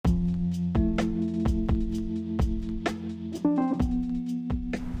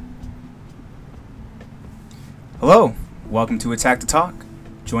Hello, welcome to Attack the Talk.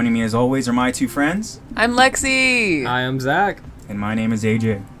 Joining me as always are my two friends. I'm Lexi. I am Zach. And my name is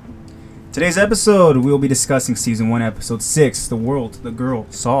AJ. Today's episode, we will be discussing Season 1, Episode 6, The World the Girl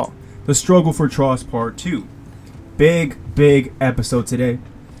Saw. The Struggle for Trust Part 2. Big episode today.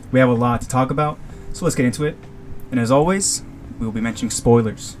 We have a lot to talk about, so let's get into it. And as always, we will be mentioning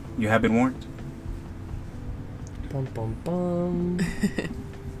spoilers. You have been warned. Bum, bum, bum.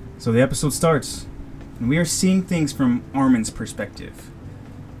 So the episode starts, and we are seeing things from Armin's perspective.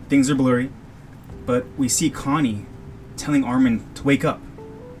 Things are blurry, but we see Connie telling Armin to wake up,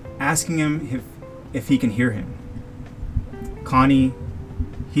 asking him if he can hear him. Connie,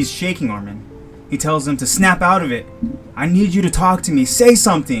 he's shaking Armin. He tells him to snap out of it. I need you to talk to me. Say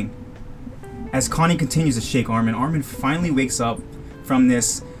something. As Connie continues to shake Armin, Armin finally wakes up from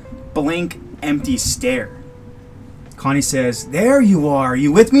this blank, empty stare. Connie says, "There you are. Are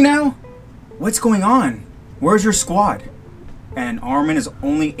you with me now? What's going on? Where's your squad?" And Armin is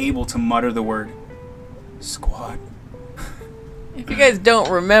only able to mutter the word, "Squad." If you guys don't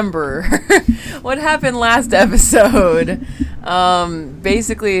remember what happened last episode,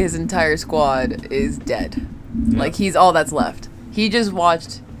 basically his entire squad is dead. Yeah. Like, he's all that's left. He just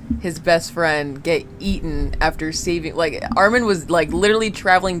watched his best friend get eaten after saving... Like, Armin was, like, literally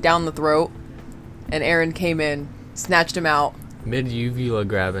traveling down the throat, and Eren came in, snatched him out. Mid-uvula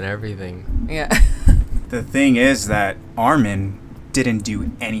grab and everything. Yeah. The thing is that Armin didn't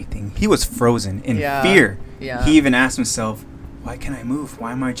do anything. He was frozen in fear. Yeah. He even asked himself, why can't I move?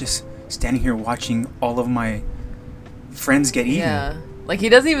 Why am I just standing here watching all of my friends get eaten? Yeah. Like, he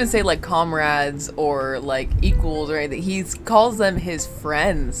doesn't even say, like, comrades or, like, equals or anything. He calls them his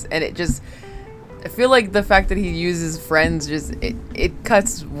friends. And it just... I feel like the fact that he uses friends just... It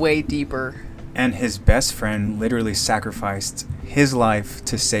cuts way deeper. And his best friend literally sacrificed his life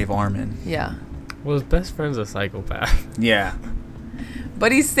to save Armin. Yeah. Well, his best friend's a psychopath. Yeah.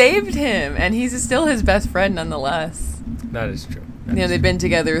 But he saved him, and he's still his best friend nonetheless. That is true. They've been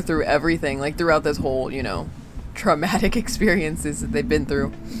together through everything, like throughout this whole, traumatic experiences that they've been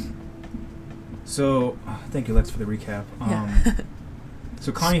through. So, thank you, Lex, for the recap. Yeah.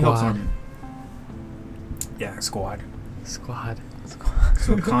 So Connie helps Armin. Yeah, squad.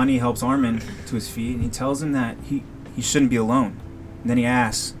 So Connie helps Armin to his feet, and he tells him that he shouldn't be alone. And then he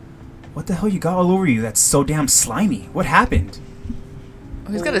asks, "What the hell you got all over you that's so damn slimy? What happened?"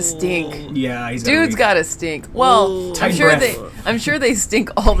 Oh, he's got a stink. Yeah, he's Dude's got a stink. Well, Tight breath. I'm sure they stink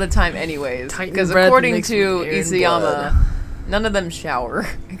all the time anyways. Because according to Isayama, none of them shower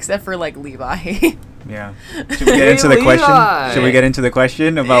except for like Levi. Yeah. Should we get into the question? Should we get into the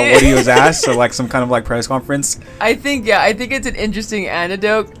question about what he was asked? So like some kind of like press conference? I think it's an interesting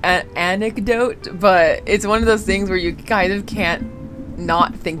anecdote, but it's one of those things where you kind of can't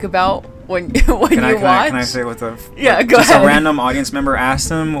not think about when you watch. Can I say what the... Yeah, go just ahead. A random audience member asked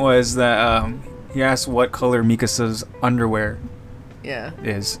him was that he asked what color Mikasa's underwear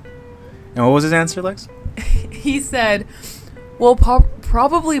is. And what was his answer, Lex? He said, well,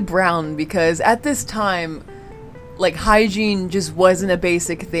 probably brown, because at this time, like, hygiene just wasn't a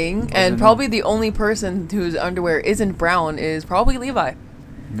basic thing, and probably the only person whose underwear isn't brown is probably Levi.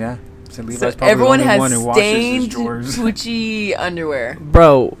 Yeah. So Levi's So probably everyone the only has one who washes his stained drawers. Gucci underwear.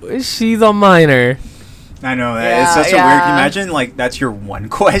 Bro, she's a minor. I know that it's such a weird. Imagine like that's your one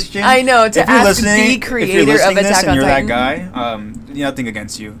question. I know, to if you're ask listening, the if creator you're listening of this Attack and on you're Titan. that guy, nothing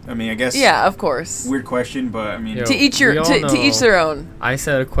against you. I mean, I guess. Yeah, of course. Weird question, but I mean, Yo, To each their own. I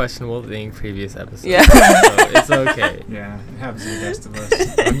said a questionable thing previous episode. Yeah. So it's okay. yeah, it happens to the best of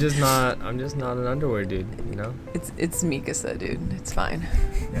us. I'm just not an underwear dude, you know? It's Mikasa, dude. It's fine.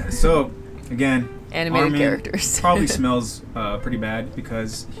 Yeah. So again, Animated Armin characters. probably smells pretty bad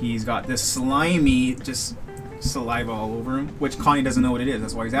because he's got this slimy just saliva all over him, which Connie doesn't know what it is.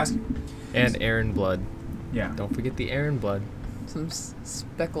 That's why he's asking. And Eren blood. Yeah. Don't forget the Eren blood. Some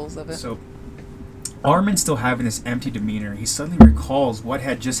speckles of it. So Armin still having this empty demeanor. He suddenly recalls what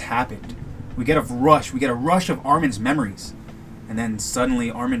had just happened. We get a rush of Armin's memories. And then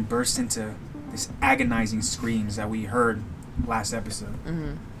suddenly Armin bursts into this agonizing screams that we heard last episode.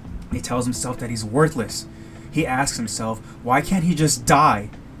 Mm-hmm. He tells himself that he's worthless. He asks himself, why can't he just die?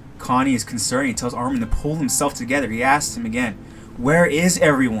 Connie is concerned. He tells Armin to pull himself together. He asks him again, where is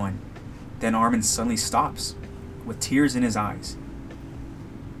everyone? Then Armin suddenly stops with tears in his eyes.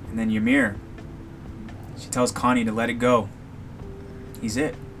 And then Ymir, she tells Connie to let it go. He's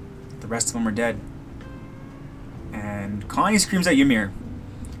it. The rest of them are dead. And Connie screams at Ymir,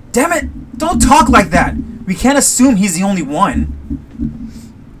 damn it! Don't talk like that! We can't assume he's the only one.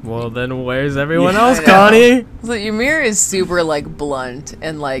 Well, then where's everyone Yeah, else, I know. Connie? So Ymir is super, like, blunt,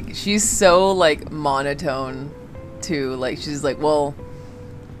 and, like, she's so, like, monotone too. Like, she's like, well,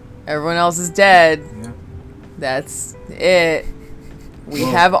 everyone else is dead. Yeah. That's it. We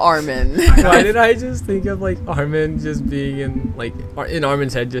Whoa. have Armin. Why did I just think of like Armin just being in like in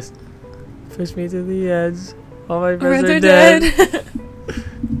Armin's head, just push me to the edge. All my friends are dead.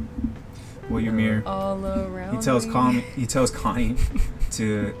 Well, Ymir, All around. he tells Connie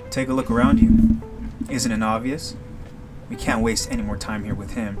to take a look around you. Isn't it obvious? We can't waste any more time here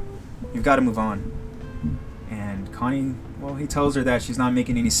with him. You've got to move on. And Connie, well, he tells her that she's not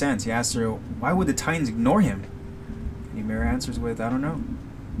making any sense. He asks her, why would the Titans ignore him? And Ymir answers with, I don't know.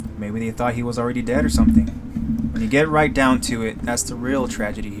 Maybe they thought he was already dead or something. When you get right down to it, that's the real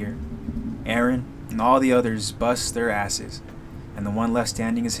tragedy here. Eren and all the others bust their asses. And the one left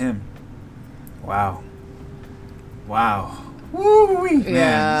standing is him. Wow. Wow. Woo-wee, man.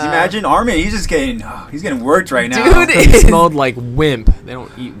 Yeah. Imagine Armin, he's getting worked right now. Dude, It It's- smelled like wimp. They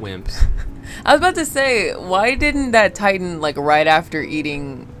don't eat wimps. I was about to say, why didn't that Titan, like, right after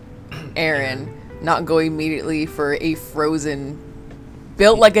eating Eren, not go immediately for a frozen,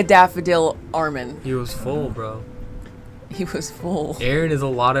 built like a daffodil Armin? He was full, bro. He was full. Eren is a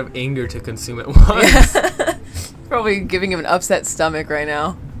lot of anger to consume at once. Probably giving him an upset stomach right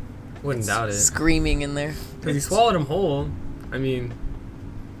now. Wouldn't doubt it. Screaming in there. Because he swallowed him whole. I mean,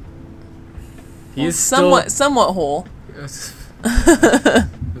 he is still somewhat whole.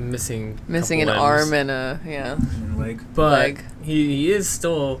 missing Missing an couple arm limbs. and a And, like, But leg. he is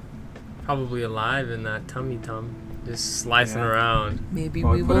still probably alive in that tummy just slicing Yeah. around. maybe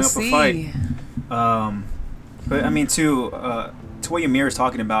Well, we putting will up a see. fight. But I mean, to what Ymir is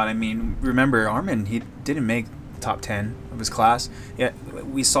talking about, I mean, remember Armin, he didn't make top 10 of his class. Yet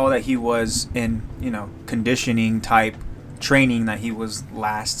we saw that he was in, conditioning type training, that he was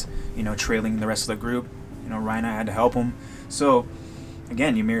last, trailing the rest of the group. Reina had to help him. So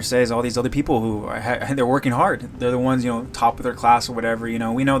again, Ymir says all these other people who they're working hard. They're the ones, top of their class or whatever.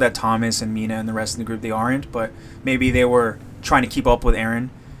 We know that Thomas and Mina and the rest of the group, they aren't, but maybe they were trying to keep up with Eren.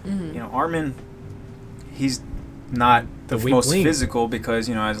 Armin, he's not the The weak most link. physical because,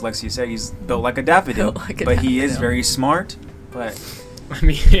 as Lexi said, he's built like a daffodil. Built like a but he is daffodil. very smart. But I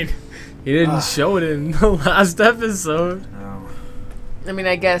mean, he didn't show it in the last episode. I mean,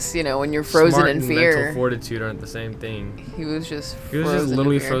 I guess, when you're frozen Smart in and fear, mental fortitude aren't the same thing. he was just He was frozen just in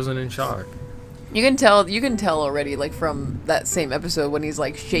literally fear. frozen in shock. You can tell already, like, from that same episode when he's,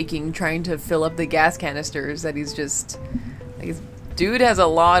 like, shaking, trying to fill up the gas canisters, that he's just, like, his dude has a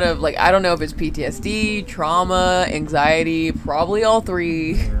lot of, like, I don't know if it's PTSD, trauma, anxiety, probably all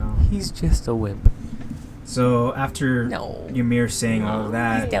three. He's just a wimp. So after No. Ymir saying all of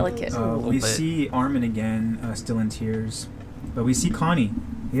that, He's delicate. we bit. see Armin again, still in tears. But we see Connie.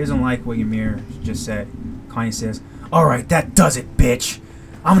 He doesn't like what Ymir just said. Connie says, "All right, that does it, bitch.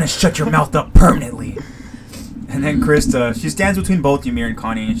 I'm gonna shut your mouth up permanently." And then Krista, she stands between both Ymir and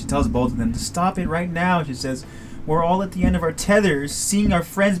Connie, and she tells both of them to stop it right now. She says, "We're all at the end of our tethers, seeing our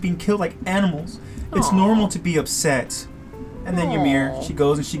friends being killed like animals. It's Aw. normal to be upset." And then Ymir, Aw. she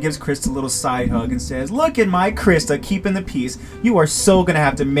goes and she gives Krista a little side hug and says, "Look at my Krista keeping the peace. You are so gonna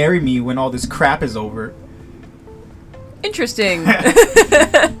have to marry me when all this crap is over." Interesting.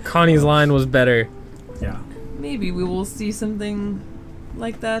 Connie's line was better. Yeah. Maybe we will see something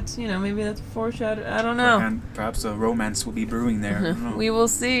like that. Maybe that's foreshadowed. I don't know. And perhaps a romance will be brewing there. I don't know. We will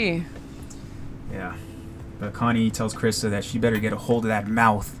see. Yeah. But Connie tells Krista that she better get a hold of that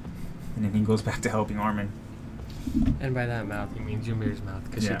mouth. And then he goes back to helping Armin. And by that mouth, he means Ymir's mouth,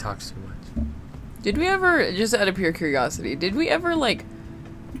 because Yeah. she talks too much. Did we ever, just out of pure curiosity, did we ever, like,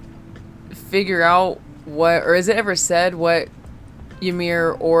 figure out what, or is it ever said what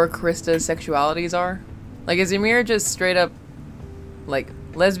Ymir or Krista's sexualities are? Like, is Ymir just straight up, like,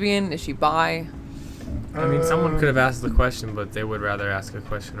 lesbian? Is she bi? I mean, someone could have asked the question, but they would rather ask a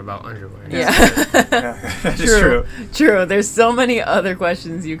question about underwear. Yeah. That's true. True. There's so many other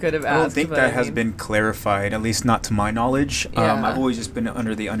questions you could have asked. I don't think but that I has mean- been clarified, at least not to my knowledge. Yeah. I've always just been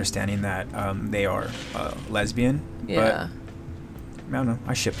under the understanding that they are lesbian. Yeah. But I don't know.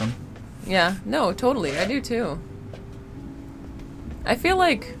 I ship them. Yeah, no, totally. I do too. I feel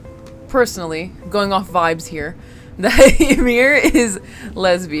like, personally, going off vibes here, that Ymir is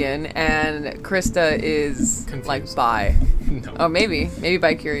lesbian and Krista is, like, Confused. bi. No. Oh, maybe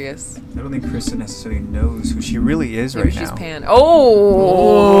bi-curious. I don't think Krista necessarily knows who she really is Maybe right she's now. pan.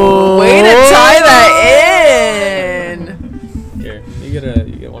 Oh, way to tie that in! Here, you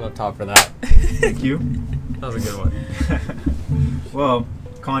get one up top for that. Thank you. That was a good one. Well,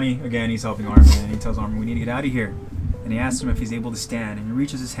 Connie, again, he's helping Armin, and he tells Armin, "We need to get out of here." And he asks him if he's able to stand, and he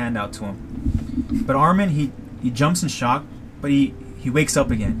reaches his hand out to him. But Armin, he jumps in shock, but he wakes up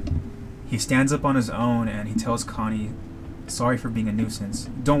again. He stands up on his own and he tells Connie, "Sorry for being a nuisance.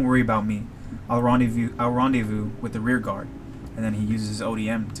 Don't worry about me. I'll rendezvous with the rear guard." And then he uses his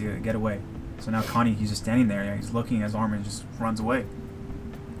ODM to get away. So now Connie, he's just standing there. He's looking as Armin just runs away.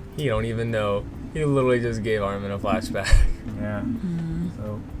 He don't even know. He literally just gave Armin a flashback. Yeah.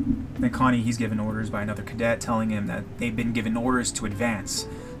 So then Connie, he's given orders by another cadet telling him that they've been given orders to advance.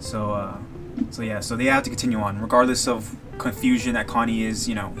 So they have to continue on, regardless of confusion that Connie is,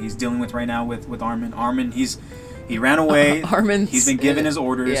 he's dealing with right now with Armin. Armin, he ran away. He's been given his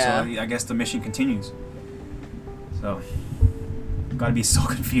orders, so I guess the mission continues. So, gotta be so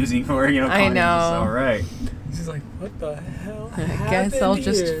confusing for Connie. I know. All right. She's like, what the hell? I guess I'll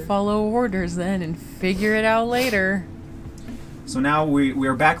just follow orders then and figure it out later. So now we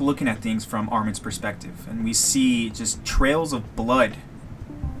are back looking at things from Armin's perspective, and we see just trails of blood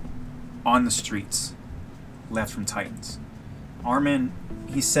on the streets left from Titans. Armin,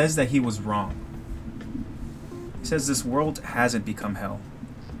 he says that he was wrong. He says this world hasn't become hell.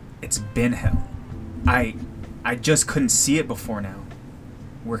 It's been hell. I just couldn't see it before now.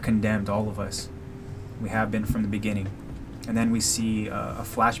 We're condemned, all of us. We have been from the beginning. And then we see a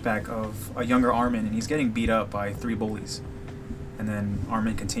flashback of a younger Armin, and he's getting beat up by 3 bullies. And then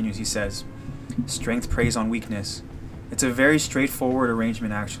Armin continues, he says, "Strength preys on weakness. It's a very straightforward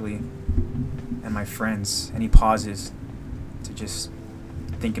arrangement, actually. And my friends," and he pauses to just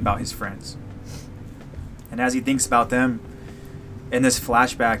think about his friends. And as he thinks about them, in this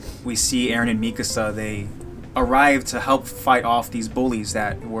flashback, we see Eren and Mikasa, they arrive to help fight off these bullies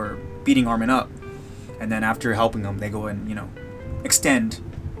that were beating Armin up. And then after helping them, they go and, extend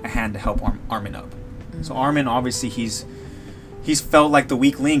a hand to help Armin up. Mm-hmm. So Armin, obviously, he's felt like the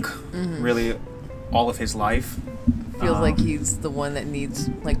weak link, really, all of his life. Feels like he's the one that needs,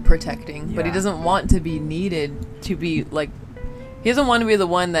 protecting. But he doesn't want to be needed to be, he doesn't want to be the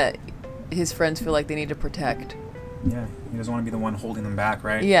one that his friends feel like they need to protect. Yeah, he doesn't want to be the one holding them back,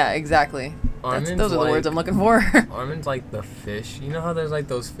 right? Yeah, exactly. Those are the words I'm looking for. Armin's like the fish. You know how there's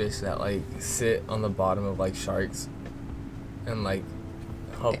those fish that sit on the bottom of sharks and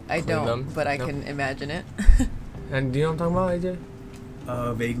help I clean don't, them? but I can imagine it. And do you know what I'm talking about,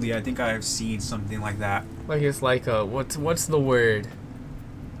 AJ? Vaguely, I think I've seen something like that. It's what's the word?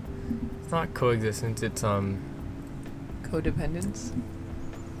 It's not coexistence. It's Codependence.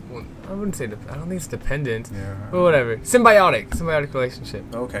 Well, I wouldn't say. I don't think it's dependent. Yeah. But whatever. Symbiotic relationship.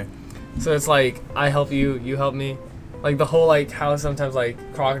 Okay. So it's I help you, you help me. The whole how sometimes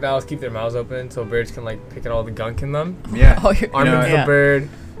crocodiles keep their mouths open so birds can pick at all the gunk in them. Yeah. Armin's the bird,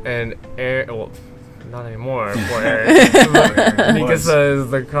 and well, not anymore. Poor Eren. Mikasa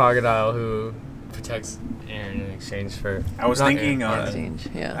is the crocodile who protects Eren in exchange for. I was thinking,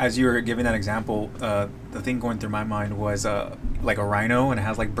 as you were giving that example, the thing going through my mind was like a rhino, and it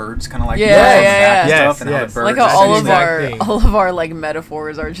has birds kind of yes. Like how all of our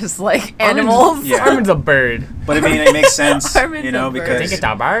metaphors are just animals. Yeah. Armin's a bird. But I mean, it makes sense, because I think it's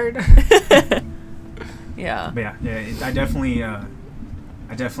a bird. Yeah. But yeah, I definitely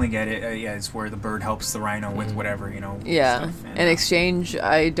get it. It's where the bird helps the rhino with whatever, Yeah. stuff. And, in exchange,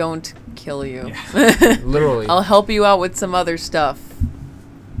 I don't kill you. Yeah. Literally. I'll help you out with some other stuff.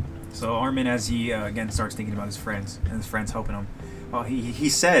 So Armin, as he again starts thinking about his friends and his friends helping him, well, he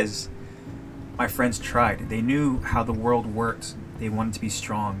says, "My friends tried. They knew how the world worked. They wanted to be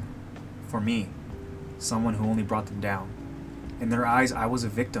strong. For me, someone who only brought them down. In their eyes, I was a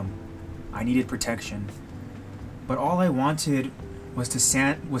victim. I needed protection. But all I wanted was to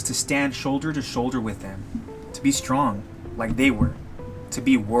stand shoulder to shoulder with them, to be strong like they were, to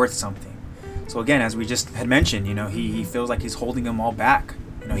be worth something." So again, as we just had mentioned, he feels like he's holding them all back.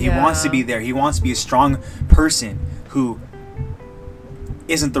 He wants to be there. He wants to be a strong person who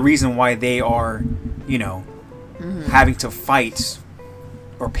isn't the reason why they are, having to fight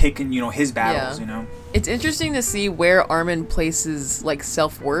or pick, his battles, It's interesting to see where Armin places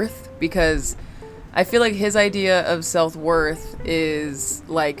self-worth, because I feel like his idea of self-worth is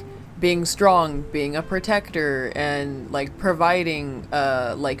being strong, being a protector, and providing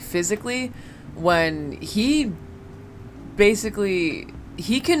physically, when he basically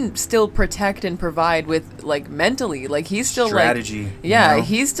he can still protect and provide with mentally. He's still strategy.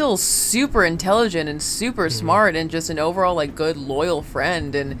 He's still super intelligent and super smart and just an overall good loyal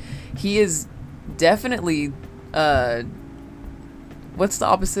friend, and he is definitely what's the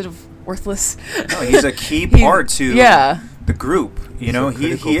opposite of worthless? No, he's a key part to the group. He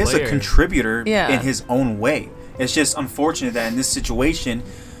is player. A contributor Yeah. in his own way. It's just unfortunate that in this situation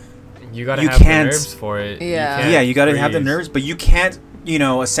you gotta have the nerves for it. Yeah. you gotta have the nerves, but you can't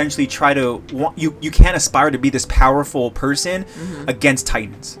essentially try to you can't aspire to be this powerful person against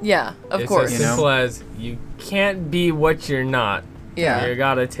Titans. Yeah, of course. It's as simple as you can't be what you're not. Yeah. You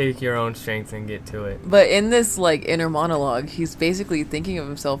gotta take your own strength and get to it. But in this like inner monologue, he's basically thinking of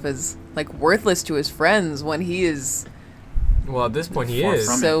himself as like worthless to his friends when he is Well, at this point, he Far is.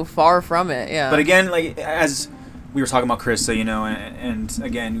 from so far from it. Yeah. But again, like as we were talking about Krista, and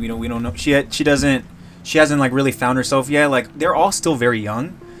again, we don't know. She hasn't like really found herself yet. Like they're all still very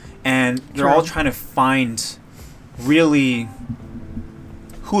young, and they're all trying to find really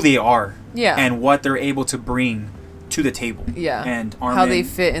who they are. Yeah. And what they're able to bring to the table. Yeah. And Armin, how they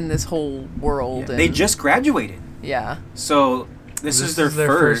fit in this whole world. They and, just graduated, yeah. so this is their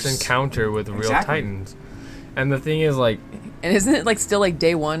first encounter with real Exactly. Titans. And the thing is, like, And isn't it like still like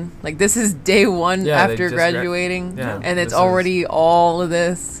day one? Like this is day one Yeah, they after just graduating, yeah, and it's this already all of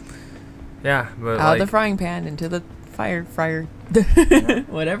this yeah, but out of like, the frying pan into the fryer,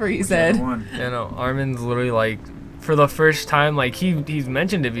 whatever he whichever said. one. Armin's literally like, for the first time, like he's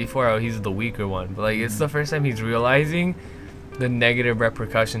mentioned it before how he's the weaker one, but like it's the first time he's realizing the negative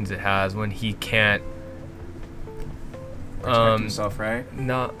repercussions it has when he can't Protect himself, right?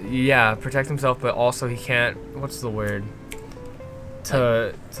 protect himself, but also he can't, what's the word,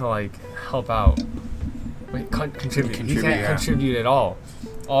 to like help out. Wait, contribute. He Contribute, can't yeah. contribute at all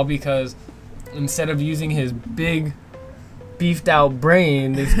because instead of using his big beefed out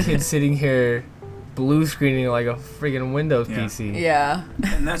brain, this kid's sitting here blue screening like a friggin' Windows Yeah. PC. Yeah.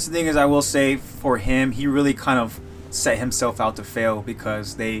 And that's the thing is, I will say for him, he really kind of set himself out to fail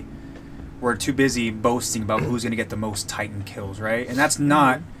because they were too busy boasting about who's going to get the most Titan kills, right? And that's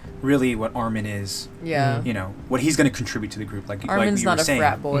not really what Armin is. Yeah. What he's going to contribute to the group. Like Armin's you not were a saying.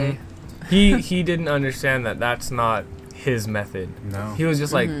 frat boy. He didn't understand that that's not his method. No. He was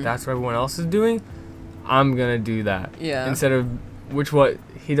just like, that's what everyone else is doing, I'm gonna do that. Yeah. Instead of what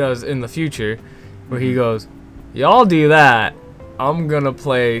he does in the future, where he goes, y'all do that, I'm gonna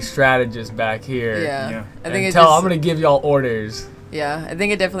play strategist back here. Yeah. Yeah. I think and it I'm just, gonna give y'all orders. yeah, I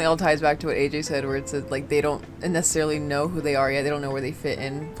think it definitely all ties back to what AJ said, where it's like they don't necessarily know who they are yet. They don't know where they fit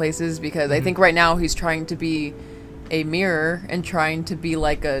in places because I think right now he's trying to be a mirror and trying to be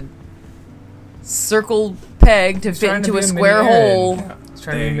like a circle peg to He's fit trying to into be a a square mini Aaron. hole. Yeah. He's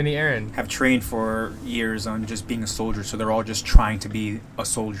trying to be mini Aaron. Have trained for years on just being a soldier, so they're all just trying to be a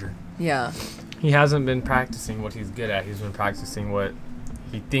soldier. Yeah. He hasn't been practicing what he's good at. He's been practicing what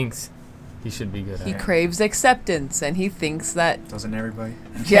he thinks he should be good He at. craves acceptance and he thinks that, Doesn't everybody?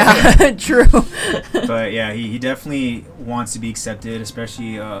 yeah, true. But yeah, he definitely wants to be accepted,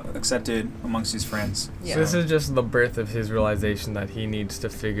 especially accepted amongst his friends. Yeah. So this is just the birth of his realization that he needs to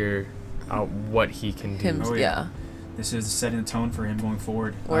figure out what he can do. Him, Oh, yeah. yeah. This is setting the tone for him going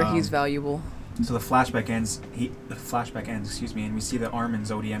forward. Or he's valuable. So the flashback ends. Excuse me, and we see that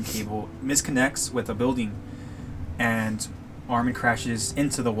Armin's ODM cable misconnects with a building, and Armin crashes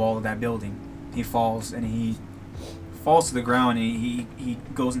into the wall of that building. He falls to the ground, and he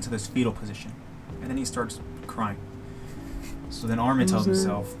goes into this fetal position, and then he starts crying. So then Armin tells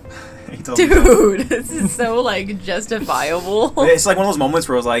himself, Dude, this is so like justifiable. it's like one of those moments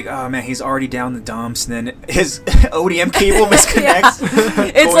where I was like, oh man, he's already down the dumps, and then his ODM cable misconnects.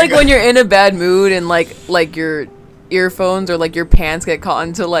 It's like when you're in a bad mood and like your earphones or like your pants get caught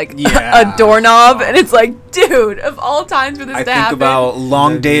into like Yeah. a doorknob, and it's like, dude, of all times for this I to think happen. about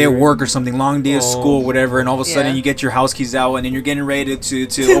long day at work or something, long day of school, whatever, and all of a sudden Yeah. you get your house keys out, and then you're getting ready to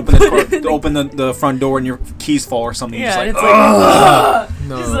open the car, to open the front door, and your keys fall or something. yeah, You're and just it's like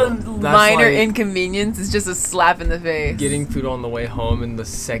No, just a that's minor like inconvenience. It's just a slap in the face. getting food on the way home, and the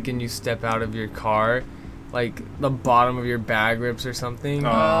second you step out of your car, like the bottom of your bag rips or something,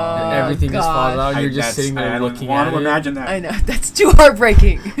 and everything just falls out. And you're just sitting there looking I at don't want it. to imagine that. I know, that's too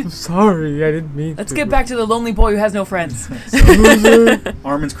heartbreaking. I'm sorry, I didn't mean. Let's to. get back to the lonely boy who has no friends.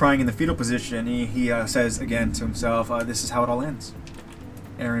 Armin's crying in the fetal position. He says again to himself, "This is how it all ends.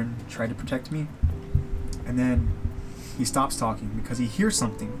 Aaron tried to protect me, and then he stops talking because he hears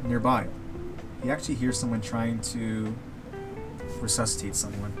something nearby. He actually hears someone trying to resuscitate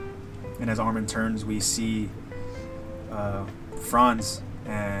someone. And as Armin turns, we see Franz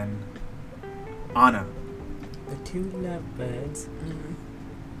and Anna. The two lovebirds.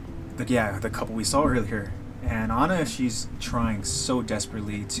 The couple we saw earlier. And Anna, she's trying so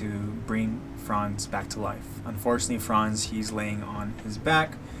desperately to bring Franz back to life. Unfortunately, Franz, he's laying on his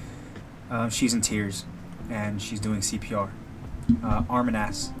back. She's in tears, and she's doing CPR. Armin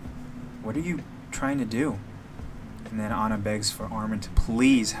asks, "What are you trying to do?" And then Anna begs for Armin to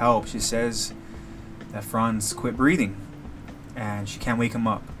please help. She says that Franz quit breathing, and she can't wake him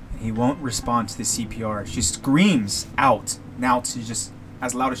up. He won't respond to the CPR. She screams out now to just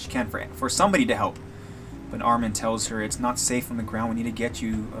as loud as she can for somebody to help. But Armin tells her it's not safe on the ground. We need to get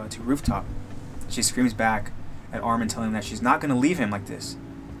you to rooftop. She screams back at Armin, telling him that she's not going to leave him like this.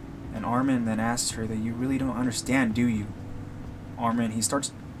 And Armin then asks her that you really don't understand, do you? Armin, he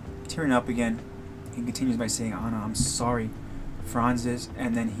starts tearing up again. He continues by saying, Anna, I'm sorry. Franz,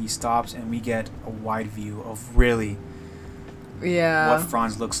 and then he stops and we get a wide view of really what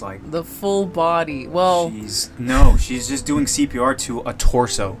Franz looks like. The full body. Well, she's just doing CPR to a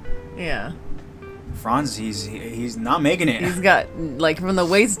torso. Yeah. Franz, he's not making it. He's got, like, from the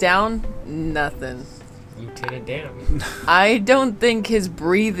waist down, nothing. Lieutenant Dan. I don't think his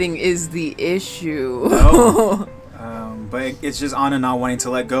breathing is the issue. No. But it's just Anna not wanting to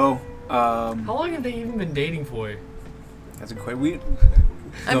let go. How long have they even been dating for? That's a quite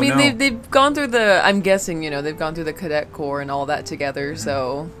I mean, they've gone through the, I'm guessing, they've gone through the cadet corps and all that together,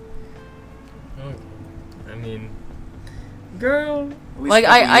 so. I mean, girl. Like,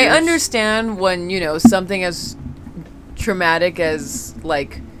 I understand when, something as traumatic as,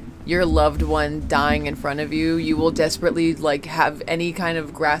 like, your loved one dying in front of you, you will desperately, like, have any kind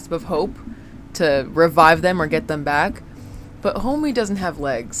of grasp of hope to revive them or get them back. But homie doesn't have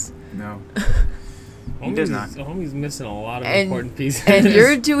legs. No. He does not. Homie's missing a lot of important pieces. And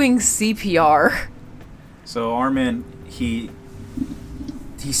you're doing CPR. So Armin, he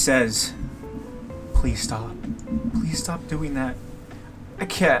says, please stop. Please stop doing that. I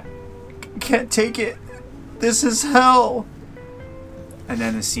can't take it. This is hell. And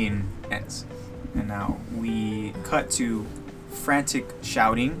then the scene ends. And now we cut to frantic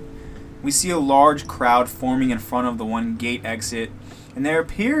shouting. We see a large crowd forming in front of the one gate exit, and there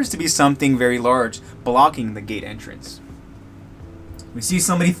appears to be something very large blocking the gate entrance. We see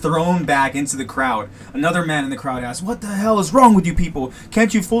somebody thrown back into the crowd. Another man in the crowd asks, what the hell is wrong with you people?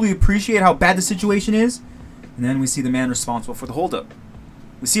 Can't you fully appreciate how bad the situation is? And then we see the man responsible for the holdup.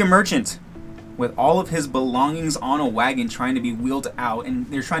 We see a merchant with all of his belongings on a wagon trying to be wheeled out, and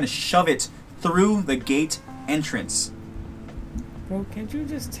they're trying to shove it through the gate entrance. Bro, can't you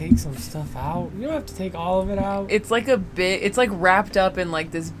just take some stuff out? You don't have to take all of it out. It's like it's like wrapped up in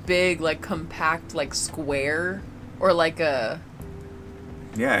like this big, like compact, like square, or like a.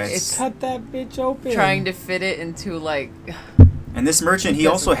 Yeah, it's cut that bitch open. Trying to fit it into like. And this merchant, he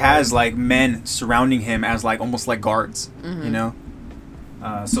also has like men surrounding him as like almost like guards, you know.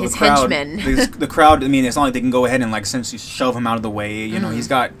 So his the crowd, henchmen. the crowd. I mean, it's not like they can go ahead and like essentially shove him out of the way. You know, he's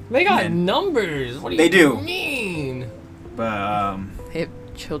got. They got men. numbers. What do They you do. mean? But hip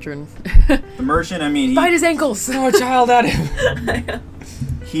children. the merchant, I mean, bite his ankles. Throw a child at him.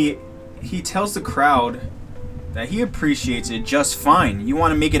 he tells the crowd that he appreciates it just fine. You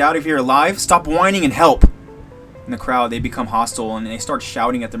want to make it out of here alive? Stop whining and help. In the crowd, they become hostile and they start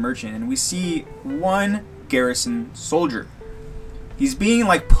shouting at the merchant. And we see one garrison soldier. He's being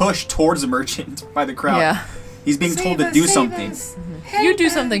like pushed towards the merchant by the crowd. Yeah. He's being told to do something. You do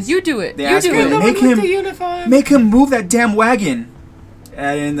something. You do it. They you ask do him, it. make him move that damn wagon.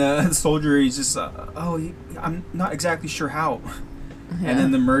 And the soldier, he's just, I'm not exactly sure how. Yeah. And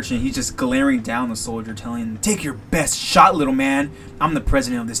then the merchant, he's just glaring down the soldier, telling him, take your best shot, little man. I'm the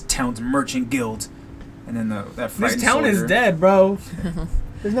president of this town's merchant guild. And then that frightened This town soldier, is dead, bro.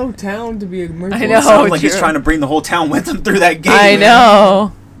 There's no town to be a merchant. I know. It sounds like he's trying to bring the whole town with him through that gate. I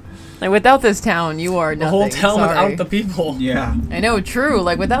know. Like, without this town, you are The nothing. whole town Sorry. without the people. Yeah. I know, true.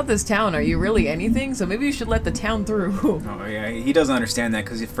 Like, without this town, are you really anything? So maybe you should let the town through. Oh, yeah. He doesn't understand that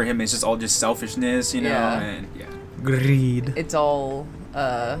because for him, it's just all just selfishness, you know? Yeah. And yeah. Greed. It's all,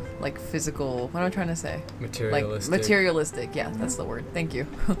 like, physical. What am I trying to say? Materialistic. Like, materialistic. Yeah, that's the word. Thank you.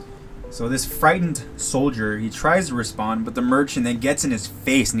 So this frightened soldier, he tries to respond, but the merchant then gets in his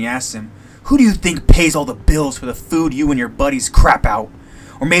face and he asks him, who do you think pays all the bills for the food you and your buddies crap out?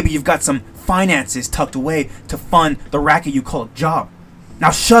 Or maybe you've got some finances tucked away to fund the racket you call a job. Now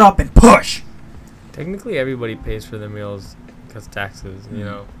shut up and push! Technically, everybody pays for their meals because taxes, you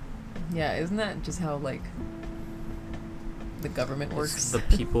know. Yeah, isn't that just how, like, the government works? It's the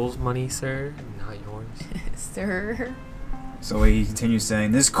people's money, sir, not yours. Sir. So he continues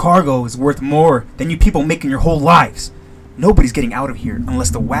saying, this cargo is worth more than you people make in your whole lives. Nobody's getting out of here unless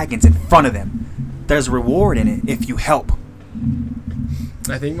the wagon's in front of them. There's a reward in it if you help.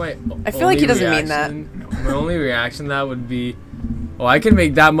 I think I feel like he doesn't mean that. My only reaction to that would be, oh, I can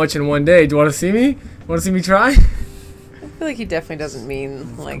make that much in one day. Do you want to see me? Want to see me try? I feel like he definitely doesn't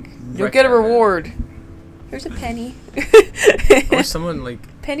mean, like, you'll get a reward. Here's a penny. Or someone, like...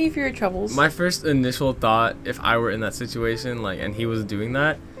 Penny for your troubles. My first initial thought, if I were in that situation, like, and he was doing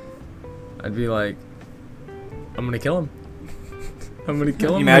that, I'd be like, I'm gonna kill him. I'm gonna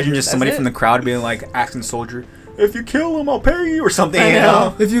kill him. Imagine just somebody it. from the crowd being like, asking the soldier, if you kill him, I'll pay you or something. I You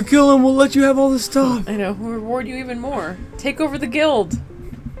know. If you kill him, we'll let you have all this stuff. I know. We'll reward you even more. Take over the guild.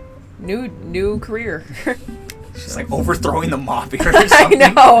 New career. It's like overthrowing the mob or I something.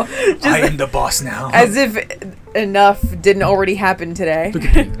 know. Just I am the boss now. as if enough didn't already happen today. Look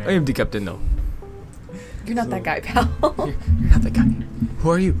at me. I am the captain now. You're not that guy, pal. You're not that guy. Who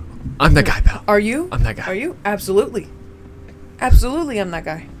are you? I'm that guy, pal. Are you? I'm that guy. Are you? Absolutely. Absolutely, I'm that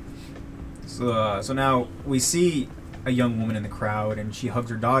guy. So now we see a young woman in the crowd, and she hugs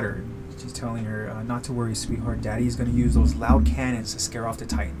her daughter. She's telling her, not to worry, sweetheart. Daddy is going to use those loud cannons to scare off the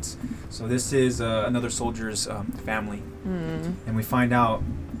Titans. So this is another soldier's family. And we find out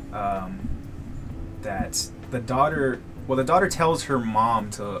that the daughter tells her mom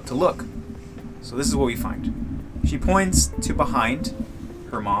to look. So this is what we find. She points to behind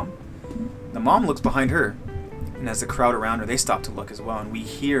her mom. The mom looks behind her. And as the crowd around her, they stop to look as well. And we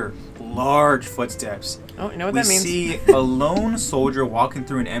hear large footsteps. Oh, you know what We that means? see a lone soldier walking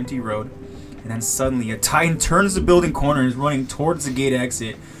through an empty road. And then suddenly a Titan turns the building corner and is running towards the gate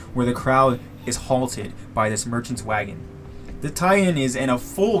exit, where the crowd is halted by this merchant's wagon. The Titan is in a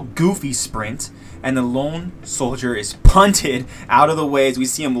full Goofy sprint, and the lone soldier is punted out of the way as we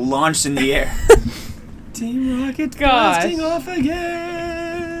see him launched in the air. Team Rocket Gosh. blasting off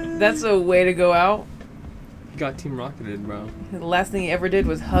again. That's a way to go out. Got Team Rocketed, bro. The last thing he ever did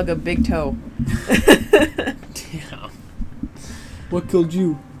was hug a big toe. Damn. What killed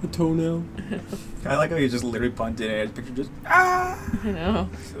you? A toenail? I like how he just literally punted and his picture just ah. I know.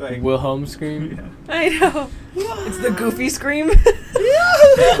 Like, Wilhelm scream. yeah. I know. It's the Goofy scream.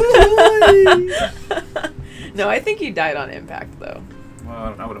 No, I think he died on impact, though.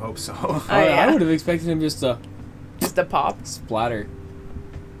 Well, I would hope so. I would have expected him just to Just a pop. splatter.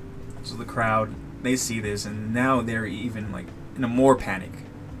 So the crowd, they see this, and now they're even like in a more panic.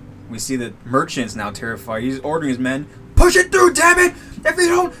 We see the merchant's now terrified. He's ordering his men, push it through, damn it! If you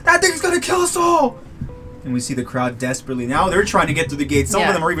don't, that thing's gonna kill us all! And we see the crowd desperately. Now they're trying to get through the gate. Some Yeah.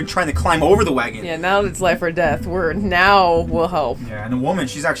 of them are even trying to climb over the wagon. Yeah, now it's life or death. We'll help. Yeah, and the woman,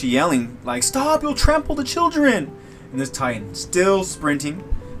 she's actually yelling, like, stop, you'll trample the children! And this Titan, still sprinting.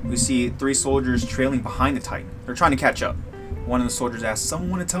 We see 3 soldiers trailing behind the Titan. They're trying to catch up. One of the soldiers asks, someone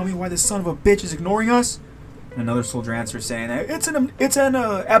want to tell me why this son of a bitch is ignoring us? And another soldier answers saying, it's an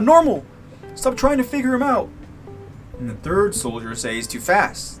abnormal. Stop trying to figure him out. And the third soldier says he's too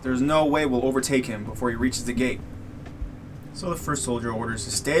fast. There's no way we'll overtake him before he reaches the gate. So the first soldier orders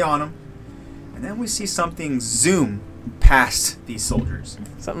to stay on him. And then we see something zoom past these soldiers.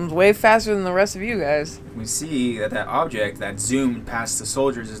 Something's way faster than the rest of you guys. We see that that object that zoomed past the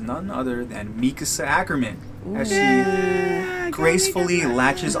soldiers is none other than Mikasa Ackerman. As she gracefully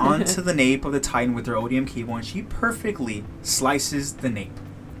latches onto the nape of the Titan with her odium cable, and she perfectly slices the nape.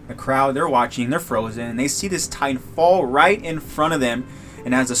 The crowd, they're watching, they're frozen, and they see this Titan fall right in front of them.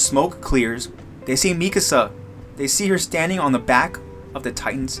 And as the smoke clears, they see Mikasa. They see her standing on the back of the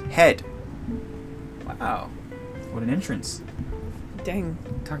Titan's head. Wow, what an entrance. Dang.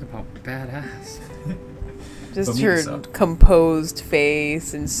 Talk about badass. Just But her Mikasa. composed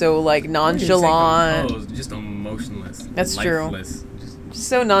face and so like nonchalant. Just emotionless. That's true. lifeless. Just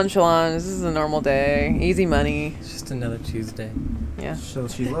so nonchalant. This is a normal day. Easy money. It's just another Tuesday. Yeah. So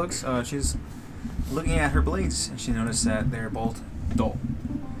she looks, she's looking at her blades, and she noticed that they're both dull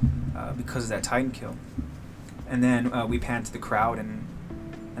because of that Titan kill. And then we pan to the crowd,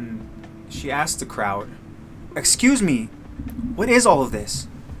 and she asks the crowd, excuse me, what is all of this?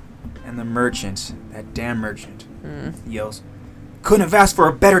 And the merchant, that damn merchant, yells, couldn't have asked for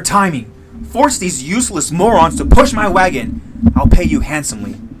a better timing. Force these useless morons to push my wagon. I'll pay you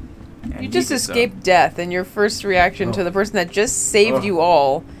handsomely. And You just Mikasa- escaped death, and your first reaction to the person that just saved you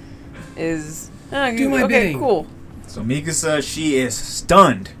all is, Do my okay, bidding." cool. So Mikasa, she is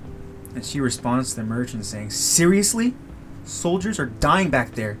stunned. And she responds to the merchant saying, seriously? Soldiers are dying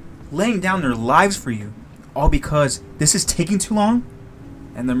back there, laying down their lives for you, all because this is taking too long?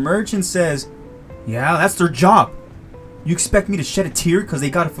 And the merchant says, yeah, that's their job. You expect me to shed a tear because they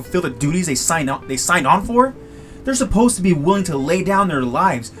gotta fulfill the duties they signed on for? They're supposed to be willing to lay down their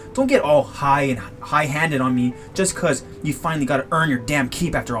lives. Don't get all high-handed on me just because you finally gotta earn your damn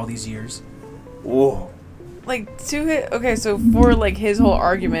keep after all these years. Whoa. Like, okay, so for like his whole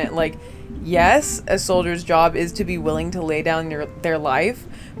argument, like, yes, a soldier's job is to be willing to lay down their life,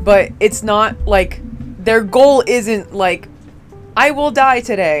 but it's not like their goal isn't like, I will die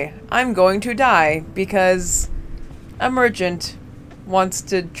today. I'm going to die because a merchant wants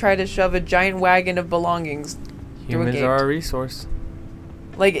to try to shove a giant wagon of belongings through a Humans gate. are a resource.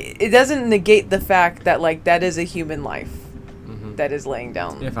 Like, it doesn't negate the fact that like that is a human life that is laying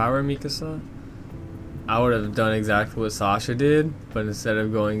down. If I were Mikasa, I would have done exactly what Sasha did, but instead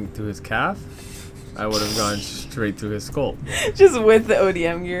of going through his calf, I would have gone straight through his skull. Just with the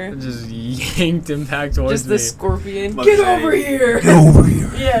ODM gear. Just yanked him back towards Just me. the scorpion. Must Get say, over here! Get over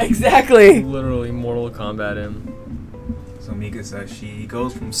here. Yeah, exactly. Literally Mortal Kombat him. So Mikasa, she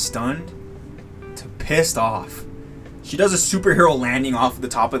goes from stunned to pissed off. She does a superhero landing off the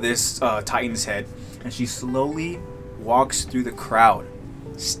top of this Titan's head, and she slowly walks through the crowd,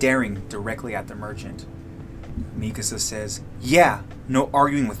 staring directly at the merchant. Mikasa says, "Yeah, no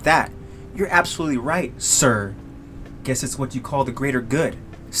arguing with that. You're absolutely right, sir. Guess it's what you call the greater good.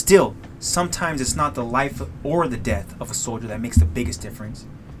 Still, sometimes it's not the life or the death of a soldier that makes the biggest difference."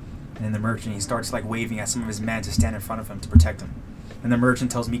 And then the merchant, he starts like waving at some of his men to stand in front of him to protect him. And the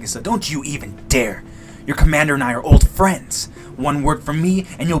merchant tells Mikasa, "Don't you even dare. Your commander and I are old friends. One word from me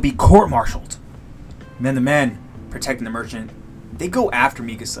and you'll be court-martialed." And then the men protecting the merchant, they go after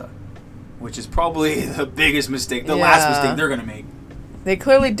Mikasa, which is probably the biggest mistake, the last mistake they're gonna make. They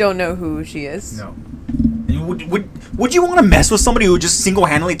clearly don't know who she is. No. And would you want to mess with somebody who just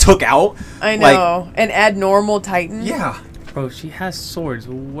single-handedly took out? I know. An abnormal Titan? Yeah. Bro, she has swords.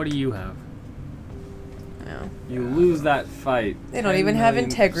 What do you have? No. You lose that fight. They don't even have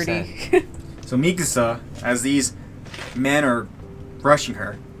integrity. So Mikasa, as these men are rushing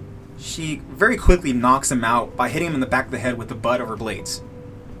her, she very quickly knocks him out by hitting him in the back of the head with the butt of her blades.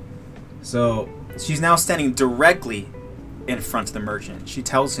 So she's now standing directly in front of the merchant. She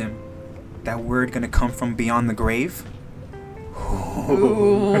tells him, "That word gonna come from beyond the grave?"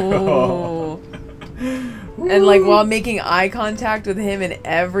 Ooh. And like while making eye contact with him and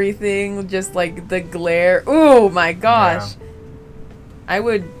everything, just like the glare. Ooh my gosh. Yeah. I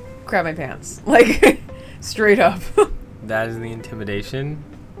would crap my pants. Like straight up. That is the intimidation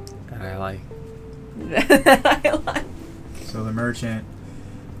that I like. I like. So the merchant,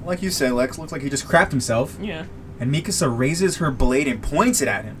 like you said, Lex, looks like he just crapped himself. Yeah. And Mikasa raises her blade and points it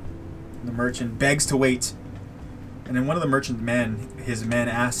at him. The merchant begs to wait. And then one of the merchant's men, his men,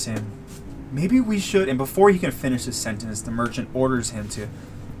 asks him, "Maybe we should..." And before he can finish his sentence, the merchant orders him to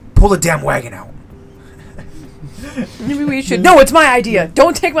pull the damn wagon out. Maybe we should. No, it's my idea.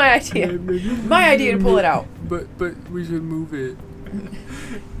 Don't take my idea. My idea to pull it out. But we should move it.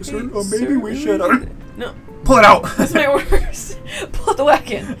 Maybe we should No, pull it out. that's my orders. Pull out the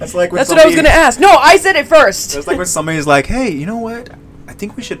wagon. That's like when That's what I was gonna ask. No, I said it first. That's like when somebody's like, "Hey, you know what? I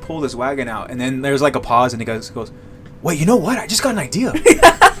think we should pull this wagon out." And then there's like a pause, and he goes, "Wait, you know what? I just got an idea.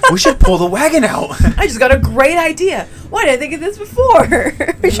 We should pull the wagon out." I just got a great idea. Why did I think of this before?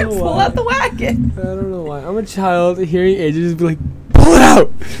 We should pull out the wagon. I don't know why. I'm a child hearing ages be like, pull it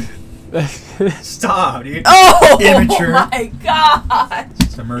out! Stop, dude. Oh Immature. my god!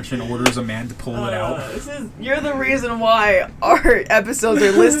 The merchant orders a man to pull it out. You're the reason why our episodes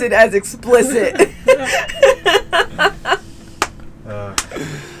are listed as explicit. All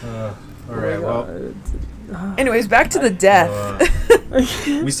right, well, Anyways, back to the death.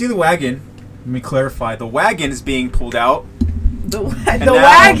 we see the wagon. Let me clarify. The wagon is being pulled out. The now-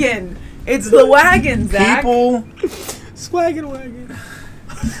 wagon. It's the wagon, Zach. People, Swaggin' wagon.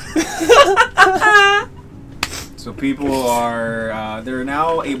 so people are, they're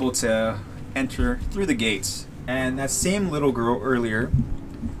now able to enter through the gates. And that same little girl earlier,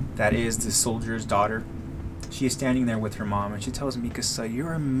 that is the soldier's daughter, she is standing there with her mom, and she tells Mikasa,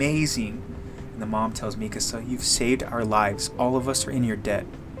 "You're amazing." And the mom tells Mikasa, "You've saved our lives. All of us are in your debt."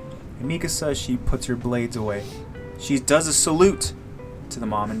 And Mikasa, she puts her blades away. She does a salute to the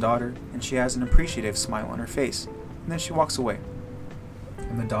mom and daughter, and she has an appreciative smile on her face. And then she walks away.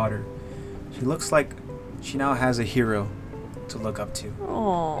 And the daughter, she looks like she now has a hero to look up to.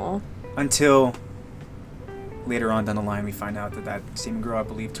 Aww. Until later on down the line, we find out that that same girl, I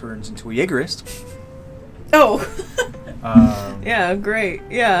believe, turns into a Jaegerist. Oh. Yeah, great.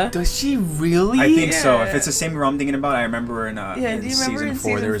 Yeah. Does she really? I think so. Yeah. If it's the same girl I'm thinking about, I remember in, do you remember season in 4,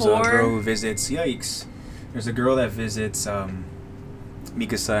 season there was 4? a girl who visits. Yikes! There's a girl that visits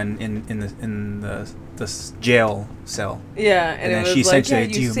Mikasa in the jail cell. Yeah, And and, then it was she like, said,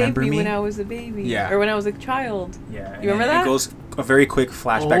 yeah, "Do you you saved remember me me?" when I was a baby. Yeah. Or when I was a child. Yeah, and You remember then that? It goes a very quick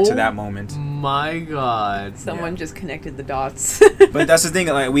flashback to Oh. that moment. My god. Someone Yeah. just connected the dots. But that's the thing.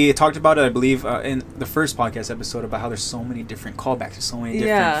 Like we talked about it, I believe, in the first podcast episode about how there's so many different callbacks, there's so many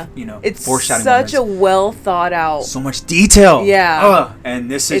different, It's foreshadowing such moments. a well thought out. So much detail. Yeah. And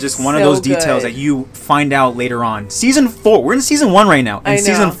this is It's just one of so those details good. that you find out later on. Season 4. We're in season 1 right now. In I know.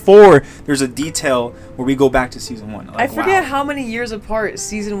 season 4, there's a detail where we go back to season 1. Like, I forget wow. how many years apart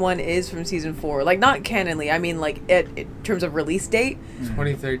season 1 is from season 4. Like, not canonly. I mean, like, in terms of release date.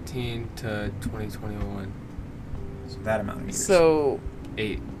 2013 to 2021. So that amount of years. So,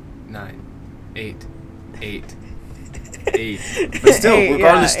 8, 9, 8, 8. But still, Eight,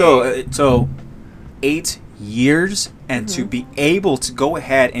 regardless, yeah, though, 8. So 8 years, and to be able to go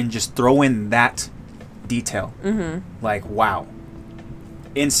ahead and just throw in that detail, like, wow,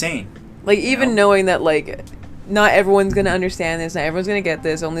 insane. Like, even know? knowing that, like, not everyone's gonna understand this, not everyone's gonna get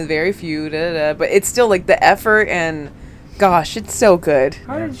this, only very few, but it's still, like, the effort, and gosh, it's so good.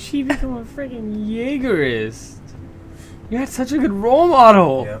 How did she become a freaking Jaegerist? You had such a good role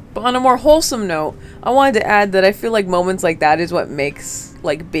model. Yep. But on a more wholesome note, I wanted to add that I feel like moments like that is what makes,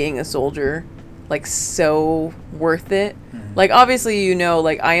 like, being a soldier, like, so worth it. Like, obviously, you know,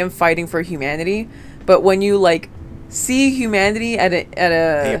 like, I am fighting for humanity, but when you, like, see humanity at They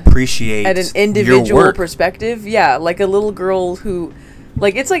a appreciate at an your individual work. perspective, yeah, like a little girl who,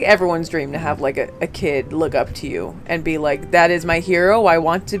 like, it's like everyone's dream to have, like, a kid look up to you and be like, that is my hero, I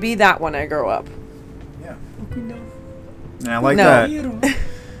want to be that when I grow up. Yeah. And I like No. that.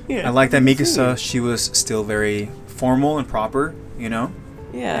 I like that Mikasa, she was still very formal and proper, you know?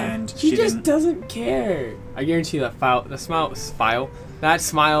 Yeah. And She just didn't. doesn't care. I guarantee that that smile was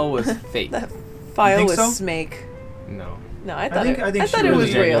fake. That file think was so? snake. No. No, I I thought think I she thought it was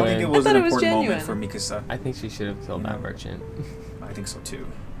genuine. real. I think it I was thought an it was important genuine. moment for Mikasa. I think she should have killed that merchant. I think so too.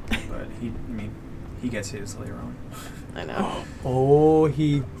 But he gets his later on. I know. Oh,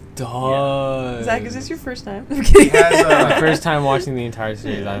 he does. Zach, is this your first time? I'm He kidding. has My a, first time watching the entire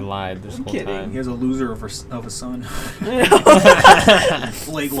series, I lied this I'm whole kidding. he time. has a loser of a son.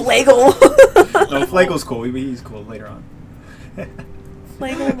 Flagel. Flagel. No, Flagel's cool. He's cool later on.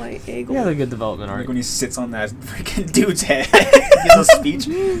 Flagel, my He eagle. has a good development Like arc. when he sits on that freaking dude's head, gives a speech.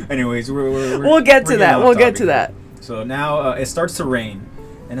 Anyways, We'll get to that. We'll get to that. So now it starts to rain,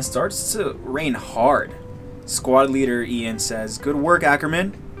 and it starts to rain hard. Squad leader Ian says, "Good work,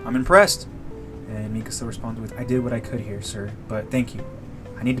 Ackerman. I'm impressed." And Mikasa responds with, "I did what I could here, sir, but thank you.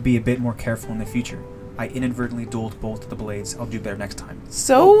 I need to be a bit more careful in the future. I inadvertently dulled both of the blades. I'll do better next time."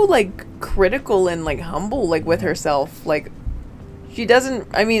 So, like, critical and, like, humble, like, with herself. Like, she doesn't,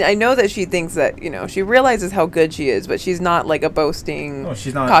 I mean, I know that she thinks that, you know, she realizes how good she is, but she's not, like, a boasting, No,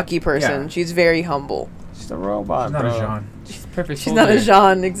 she's not cocky person. yeah. She's very humble. She's a robot, She's not bro. a Jean. She's perfect. She's not a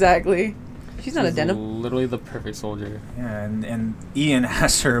Jean, exactly. She's not a She's denim. Literally the perfect soldier. Yeah, and Ian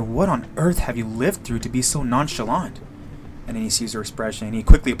asks her, "What on earth have you lived through to be so nonchalant?" And then he sees her expression, and he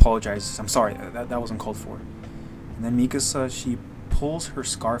quickly apologizes. "I'm sorry, that wasn't called for." And then Mikasa, she pulls her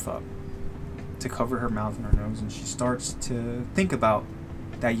scarf up to cover her mouth and her nose, and she starts to think about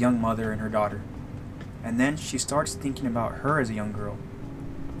that young mother and her daughter. And then she starts thinking about her as a young girl,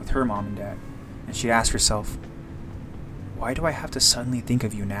 with her mom and dad. And she asks herself, "Why do I have to suddenly think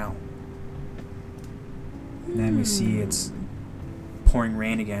of you now?" And then we see it's pouring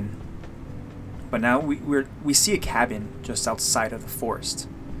rain again. But now we see a cabin just outside of the forest.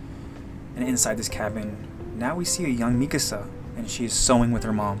 And inside this cabin, now we see a young Mikasa, and she's sewing with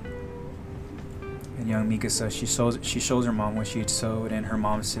her mom. And young Mikasa, she shows her mom what she had sewed, and her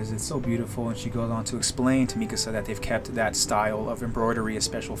mom says it's so beautiful, and she goes on to explain to Mikasa that they've kept that style of embroidery a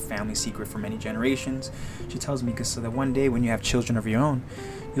special family secret for many generations. She tells Mikasa that one day when you have children of your own,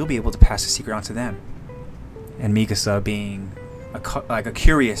 you'll be able to pass the secret on to them. And Mikasa, being a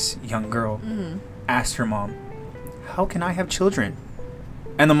curious young girl, asks her mom, "How can I have children?"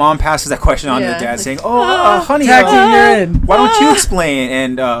 And the mom passes that question on to the Yeah, dad, like, saying, honey, why don't you explain?"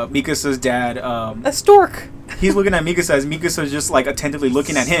 And Mikasa's dad, A stork. he's looking at Mikasa as Mikasa's just like attentively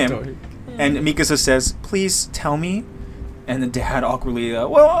looking at him. And Mikasa says, "Please tell me." And the dad awkwardly,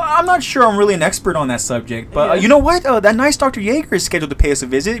 "Well, I'm not sure I'm really an expert on that subject, but Yeah. you know what? That nice Dr. Jaeger is scheduled to pay us a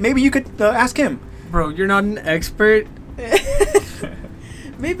visit. Maybe you could ask him." Bro, you're not an expert.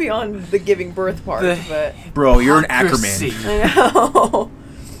 Maybe on the giving birth part, but Bro, you're an Hypocrisy. Ackerman. I know.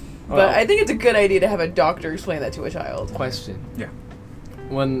 But Well. I think it's a good idea to have a doctor explain that to a child. Question. Yeah.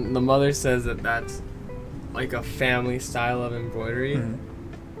 When the mother says that that's like a family style of embroidery, Mhm.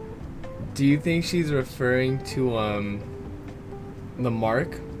 do you think she's referring to the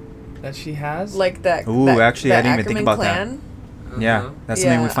mark that she has? Like that. Ooh, that, actually, I that didn't even think Ackerman about that. clan. Yeah, that's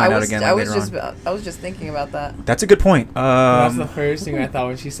something we find out again later on. I was just thinking about that. That's a good point. That's the first thing I thought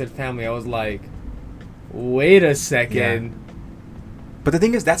when she said family. I was like, wait a second. But the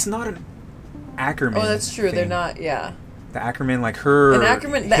thing is, that's not an Ackerman. Oh, that's true. thing. They're not. Yeah. The Ackerman, like her. The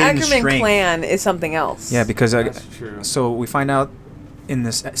Ackerman hidden strength. clan is something else. Yeah, because That's true. so we find out in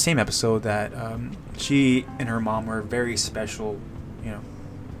this same episode that she and her mom were very special. You know,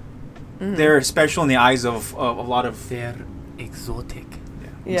 Mhm. they're special in the eyes of a lot of. They're exotic.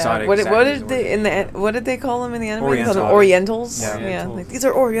 Yeah. Exotic, What exactly is did the they word. what did they call them in the anime? They called them Oriental. Orientals. Yeah. Yeah. Orientals. Like, these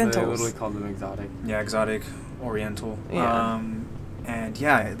are They Orientals. literally called them exotic. Yeah, exotic, Oriental. Yeah. And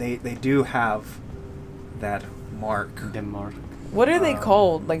yeah, they do have that mark. Denmark. What are they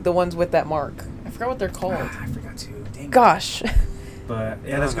called? Like the ones with that mark? I forgot what they're called. I forgot to. Dang it. Gosh. But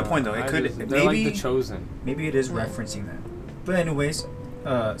yeah, that's a good point though. It could They're maybe like the chosen. maybe it is Yeah. referencing that. But anyways,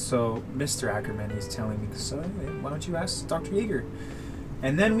 so Mr. Ackerman is telling me, so why don't you ask Dr. Yeager?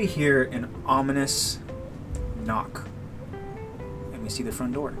 And then we hear an ominous knock, and we see the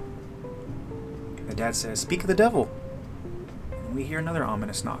front door. The dad says, "Speak of the devil." And we hear another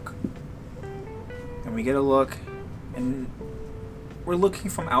ominous knock, and we get a look, and we're looking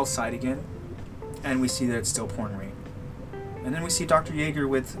from outside again, and we see that it's still pouring rain. And then we see Dr. Yeager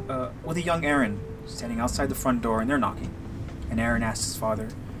with a young Aaron standing outside the front door, and they're knocking. And Aaron asks his father,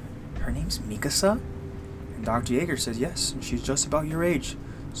 "Her name's Mikasa?" And Dr. Yeager says, "Yes, and she's just about your age,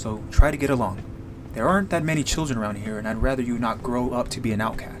 so try to get along. There aren't that many children around here, and I'd rather you not grow up to be an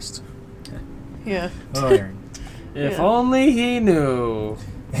outcast." Yeah. Oh, Aaron. If Yeah. only he knew.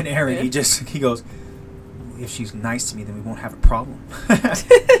 And Aaron, Yeah. he goes, "If she's nice to me, then we won't have a problem."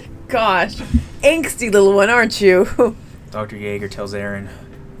 Gosh. Angsty little one, aren't you? Dr. Yeager tells Aaron,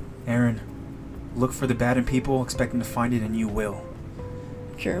 "Aaron, look for the bad in people, expect them to find it, and you will."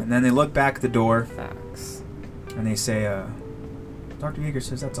 True. And then they look back at the door, Facts. and they say, Dr. Yeager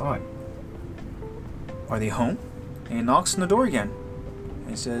says, "That's odd. Are they home?" And he knocks on the door again. And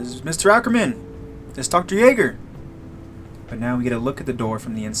he says, "Mr. Ackerman, it's Dr. Yeager." But now we get a look at the door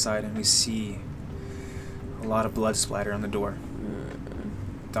from the inside, and we see a lot of blood splatter on the door.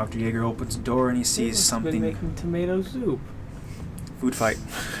 Dr. Yeager opens the door, and he sees Been something. making tomato soup. Food fight.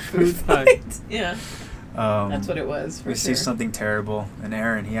 Food fight. Yeah. That's what it was. For We sure. see something terrible, and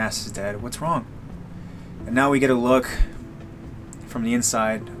Aaron, he asks his dad, "What's wrong?" And now we get a look from the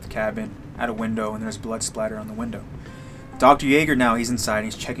inside of the cabin at a window, and there's blood splatter on the window. Dr. Yeager now, he's inside, and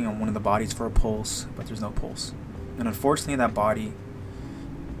he's checking on one of the bodies for a pulse, but there's no pulse. And unfortunately, that body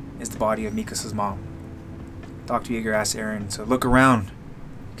is the body of Mikasa's mom. Dr. Yeager asks Aaron to look around.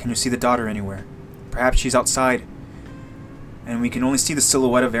 Can you see the daughter anywhere? Perhaps she's outside. And we can only see the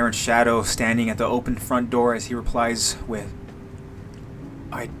silhouette of Aaron's shadow standing at the open front door as he replies with,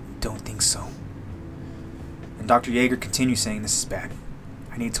 "I don't think so." And Dr. Yeager continues saying, "This is bad.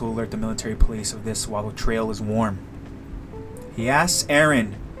 I need to alert the military police of this while the trail is warm." He asks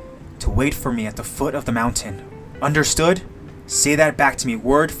Aaron to wait for me at the foot of the mountain. Understood? Say that back to me,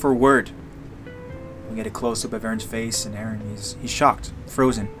 word for word. We get a close-up of Aaron's face, and Aaron, he's shocked,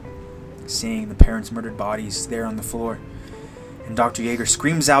 frozen, seeing the parents' murdered bodies there on the floor. And Dr. Yeager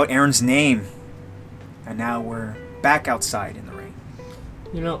screams out Aaron's name. And now we're back outside in the rain.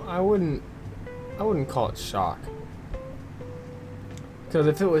 You know, I wouldn't call it shock. Because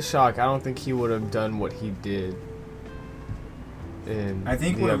if it was shock, I don't think he would have done what he did. I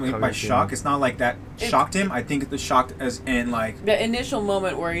think what I mean by shock, it's not like that shocked him. I think it's shocked as in like... The initial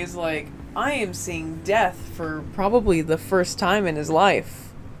moment where he's like, I am seeing death for probably the first time in his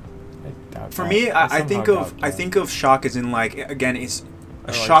life. For me, I think of shock as in like, again, it's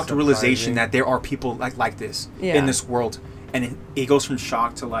a shocked realization that there are people like this in this world. And it goes from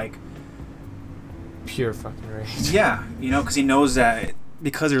shock to like... pure fucking rage. Yeah, you know, because he knows that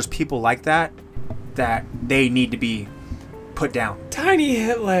because there's people like that they need to be put down. Tiny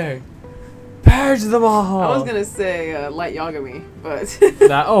Hitler! Purge them all! I was gonna say Light Yagami, but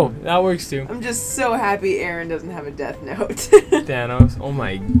that works too. I'm just so happy Aaron doesn't have a death note. Thanos, oh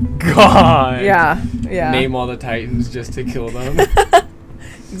my god. Yeah. Name all the Titans just to kill them.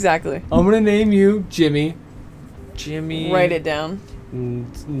 Exactly. I'm gonna name you Jimmy. Write it down.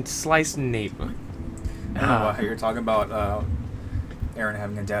 Slice nape. I don't know how you're talking about Aaron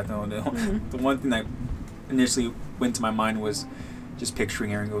having a death note. The one thing that initially went to my mind was just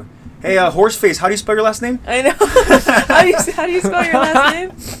picturing Aaron going, "Hey, Horseface, how do you spell your last name?" I know. how do you spell your last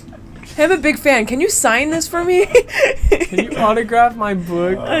name? Hey, I'm a big fan. Can you sign this for me? Can you autograph my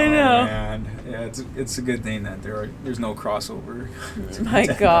book? I know. Man. Yeah, it's a good thing that there's no crossover. My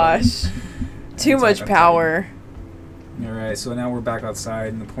gosh. Too much power. All right, so now we're back outside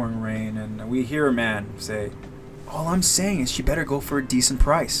in the pouring rain, and we hear a man say, "All I'm saying is she better go for a decent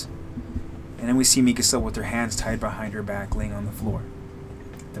price." And then we see Mikasa with her hands tied behind her back, laying on the floor.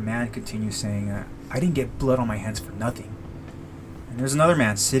 The man continues saying, "I didn't get blood on my hands for nothing." And there's another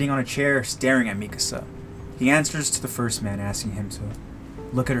man sitting on a chair staring at Mikasa. He answers to the first man, asking him to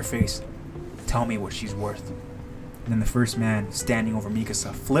look at her face, tell me what she's worth. And then the first man, standing over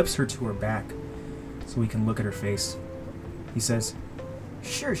Mikasa, flips her to her back so he can look at her face. He says,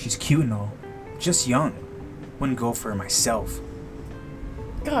 "Sure, she's cute and all, just young. Wouldn't go for her myself."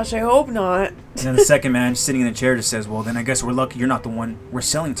 Gosh, I hope not. And then the second man sitting in the chair just says, "Well, then I guess we're lucky you're not the one we're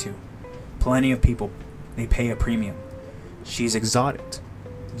selling to. Plenty of people, they pay a premium. She's exotic."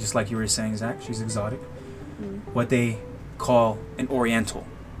 Just like you were saying, Zach, she's exotic. what they call an Oriental.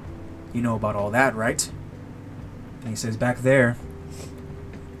 You know about all that, right? And he says back there,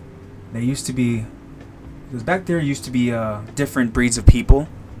 used to be different breeds of people,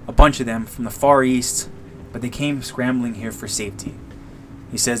 a bunch of them from the Far East, but they came scrambling here for safety.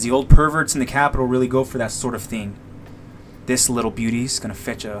 He says the old perverts in the capital really go for that sort of thing. This little beauty's gonna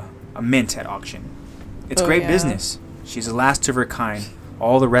fetch a mint at auction. It's great business. She's the last of her kind.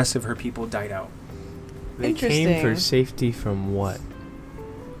 All the rest of her people died out. They came for safety from what?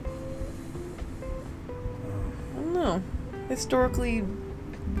 I don't know. Historically,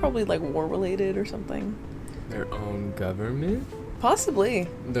 probably like war related or something. Their own government? Possibly.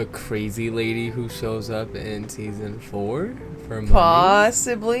 The crazy lady who shows up in season 4 for Mummy?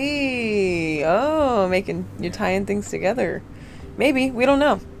 Possibly. Oh, you're tying things together. Maybe. We don't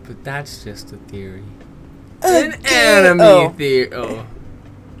know. But that's just a theory. An anime theory. Oh.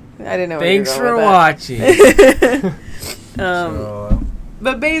 I didn't know. Thanks for watching.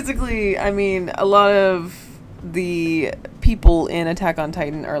 But basically, I mean, a lot of the people in Attack on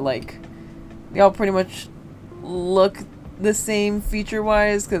Titan are like, they all pretty much look the same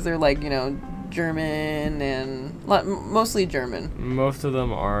feature-wise because they're like, German and mostly German. Most of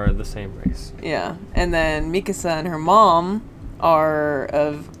them are the same race. Yeah, and then Mikasa and her mom are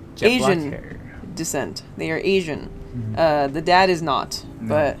of Asian descent. They are Asian. Mm-hmm. The dad is not,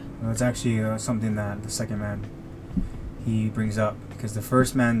 but it's actually something that the second man he brings up, because the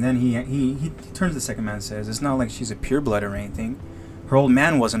first man then he turns to the second man and says it's not like she's a pureblood or anything. Her old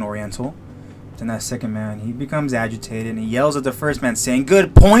man was an Oriental. Then that second man, he becomes agitated and he yells at the first man saying,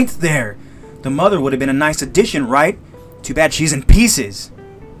 "Good point there. The mother would have been a nice addition, right? Too bad she's in pieces."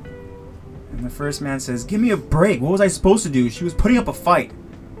 And the first man says, "Give me a break. What was I supposed to do? She was putting up a fight."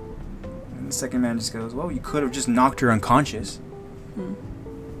 And the second man just goes, "Well, you could have just knocked her unconscious."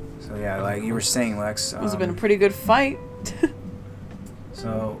 So yeah, like you were saying, Lex. It must have been a pretty good fight.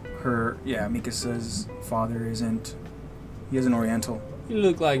 So Mikasa's father he isn't Oriental. You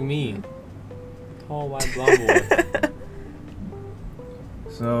look like me. Tall, white, blonde boy.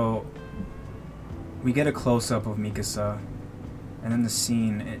 So we get a close-up of Mikasa, and then the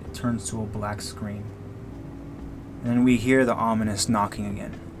scene, it turns to a black screen. And then we hear the ominous knocking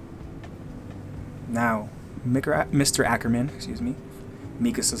again. Now, Mr. Ackerman,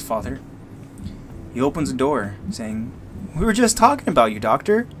 Mikasa's father, he opens the door, saying, "We were just talking about you,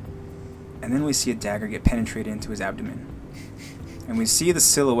 doctor." And then we see a dagger get penetrated into his abdomen. And we see the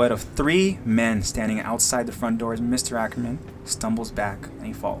silhouette of 3 men standing outside the front door as Mr. Ackerman stumbles back and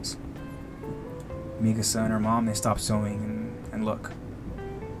he falls. Mikasa and her mom, they stop sewing and look.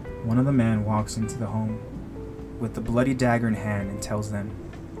 One of the men walks into the home with the bloody dagger in hand and tells them,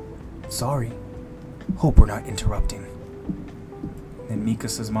 "Sorry, hope we're not interrupting." Then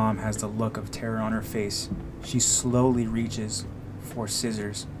Mikasa's mom has the look of terror on her face. She slowly reaches for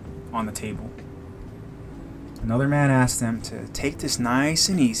scissors on the table. Another man asks them to take this nice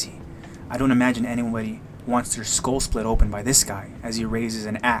and easy. I don't imagine anybody wants their skull split open by this guy as he raises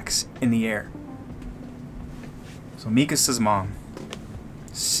an axe in the air. So Mikasa's mom,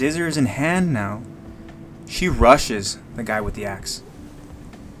 scissors in hand now, she rushes the guy with the axe.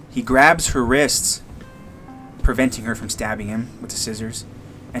 He grabs her wrists, preventing her from stabbing him with the scissors,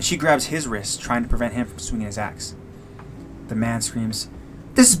 and she grabs his wrists, trying to prevent him from swinging his axe. The man screams,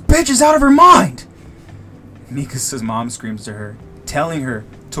 "This bitch is out of her mind!" Mikasa's mom screams to her, telling her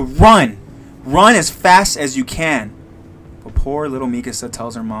to run! Run as fast as you can! But poor little Mikasa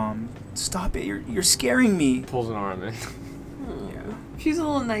tells her mom, "Stop it, you're scaring me." Pulls an arm in. Yeah. She's a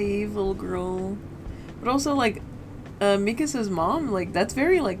little naive little girl. But also, like, Mikasa's mom, like, that's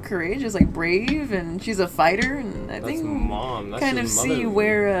very, like, courageous, like, brave, and she's a fighter, and I think mom. That's kind of see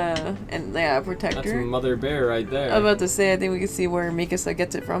where, protect that's her. That's Mother Bear right there. I'm about to say, I think we can see where Mikasa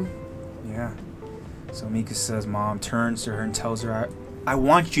gets it from. Yeah. So Mikasa's mom turns to her and tells her, I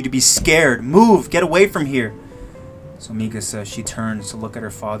want you to be scared. Move. Get away from here. So Mikasa, she turns to look at her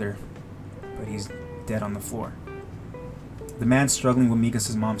father, but he's dead on the floor. The man struggling with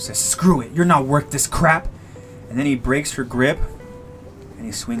Mikasa's mom says, "Screw it. You're not worth this crap." And then he breaks her grip and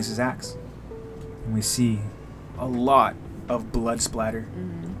he swings his axe. And we see a lot of blood splatter.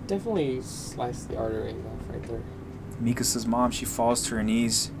 Definitely sliced the artery off right there. Mikasa's mom, she falls to her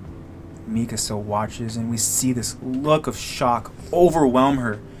knees. Mikasa watches, and we see this look of shock overwhelm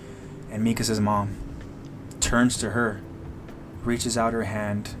her. And Mikasa's mom turns to her, reaches out her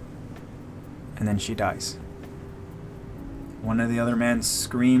hand, and then she dies. One of the other men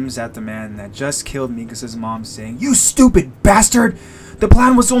screams at the man that just killed Mikasa's mom, saying, "You stupid bastard! The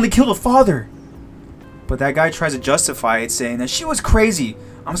plan was to only kill the father!" But that guy tries to justify it, saying that she was crazy.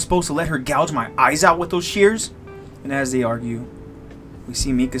 I'm supposed to let her gouge my eyes out with those shears? And as they argue, we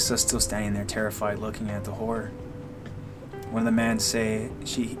see Mikasa still standing there terrified looking at the horror. One of the men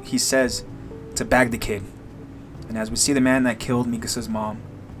he says to bag the kid. And as we see the man that killed Mikasa's mom,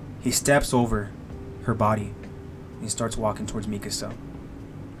 he steps over her body and he starts walking towards Mikasa.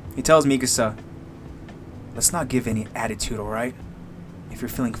 He tells Mikasa, let's not give any attitude, alright? If you're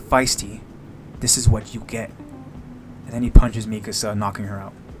feeling feisty, this is what you get. And then he punches Mikasa, knocking her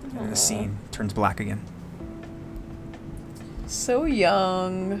out. And the scene turns black again. So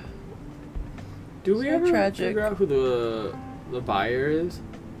young. Do we So ever tragic. figure out who the buyer is?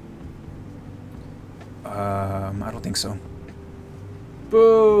 I don't think so.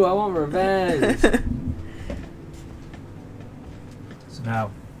 Boo! I want revenge. So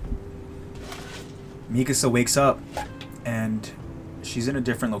now, Mikasa wakes up and she's in a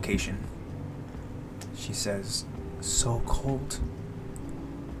different location. She says, so cold.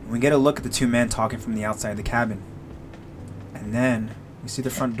 And we get a look at the two men talking from the outside of the cabin. And then we see the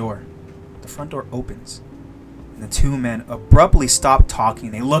front door. The front door opens. And the two men abruptly stop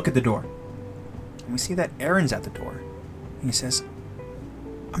talking. They look at the door. And we see that Aaron's at the door. And he says,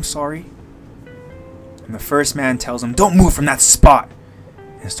 I'm sorry. And the first man tells him, don't move from that spot.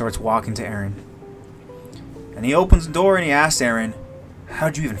 And starts walking to Aaron. And he opens the door and he asks Aaron,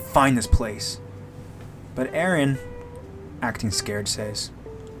 how'd you even find this place? But Aaron, acting scared, says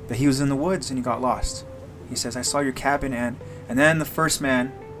that he was in the woods and he got lost. He says, I saw your cabin and then the first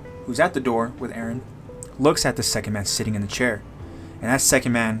man, who's at the door with Aaron, looks at the second man sitting in the chair. And that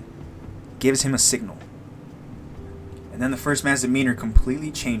second man gives him a signal. And then the first man's demeanor completely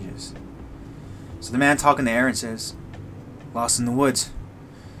changes. So the man talking to Aaron says, lost in the woods.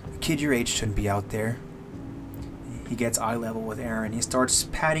 A kid your age shouldn't be out there. He gets eye level with Aaron. He starts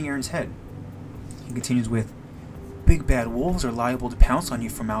patting Aaron's head. He continues with, big bad wolves are liable to pounce on you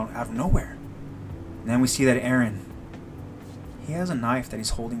from out of nowhere. And then we see that Aaron, he has a knife that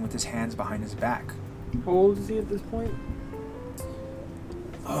he's holding with his hands behind his back. How old is he at this point?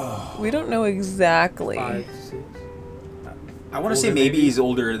 We don't know exactly. 5, 6. I want to say Older, maybe maybe? he's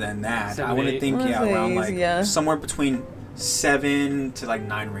older than that. 7, I want to 8. think, I wanna yeah, say around he's- like yeah. somewhere between 7 to like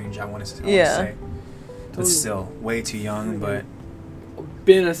 9 range. I want to say. Yeah. But still, way too young. But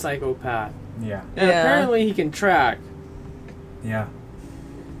Been a psychopath. yeah, And Yeah. apparently he can track. yeah.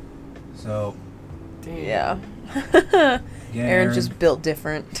 So Damn. Yeah. yeah, Aaron's just built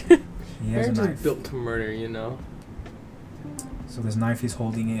different. he has Aaron's a just knife. built to murder, you know? So this knife, he's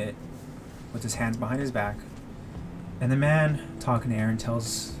holding it with his hands behind his back. And the man talking to Aaron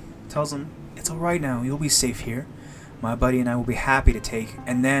tells him, it's alright now, you'll be safe here. My buddy and I will be happy to take.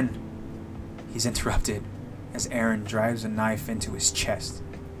 And then he's interrupted as Aaron drives a knife into his chest.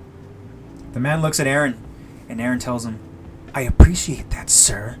 The man looks at Aaron, and Aaron tells him, I appreciate that,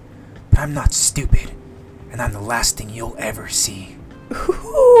 sir, but I'm not stupid, and I'm the last thing you'll ever see.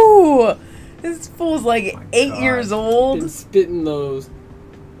 Ooh, this fool's like my 8 God. years Been old. spitting those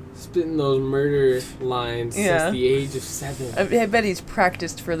murder lines Yeah. since the age of 7. I bet he's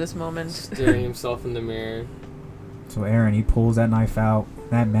practiced for this moment. Staring himself in the mirror. So Aaron, he pulls that knife out.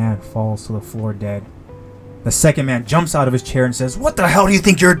 That man falls to the floor dead. The second man jumps out of his chair and says, what the hell do you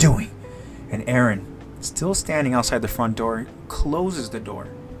think you're doing? And Aaron, still standing outside the front door, closes the door.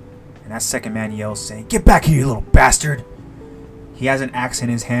 And that second man yells, saying, get back here, you little bastard. He has an axe in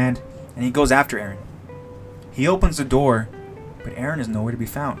his hand, and he goes after Aaron. He opens the door, but Aaron is nowhere to be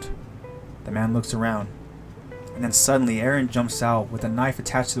found. The man looks around. And then suddenly Aaron jumps out with a knife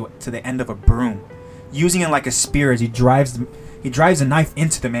attached to the end of a broom, using it like a spear as he drives the knife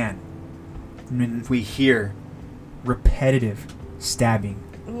into the man. And we hear repetitive stabbing.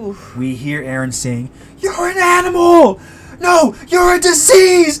 Oof. We hear Aaron saying, you're an animal! No, you're a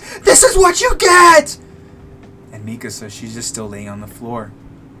disease! This is what you get! And Mikasa, she's just still laying on the floor.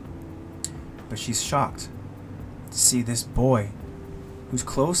 But she's shocked to see this boy, who's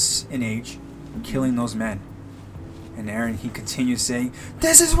close in age, killing those men. And Aaron, he continues saying,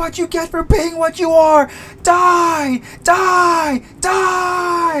 this is what you get for being what you are! Die! Die!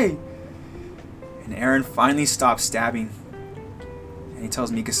 Die! And Aaron finally stops stabbing. And he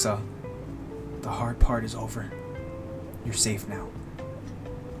tells Mikasa, the hard part is over. You're safe now.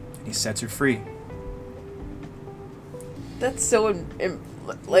 And he sets her free. That's so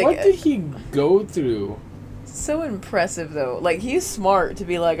like What did he go through? so impressive though. Like he's smart to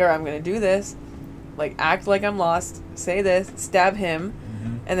be like, all right, I'm gonna do this. Like act like I'm lost. Say this. Stab him.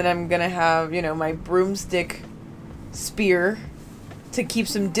 And then I'm gonna have, my broomstick spear to keep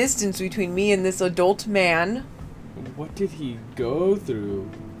some distance between me and this adult man. What did he go through?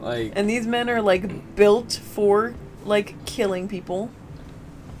 Like, And these men are like built for like killing people.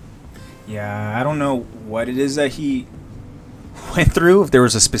 Yeah, I don't know what it is that he went through, if there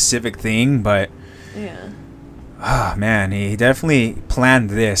was a specific thing, but Yeah. ah, man, he definitely planned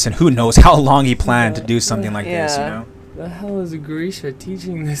this, and who knows how long he planned to do something like this, you Yeah. know? The hell is Grisha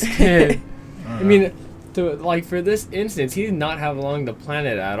teaching this kid? I mean, for this instance, he did not have long to plan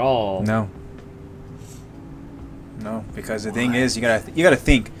it at all. No. No, because the thing is, you gotta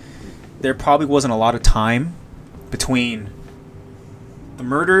think, there probably wasn't a lot of time between the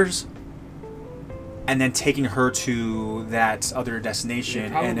murders and then taking her to that other They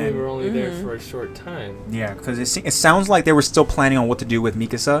destination, probably and then were only there for a short time. yeah, because it sounds like they were still planning on what to do with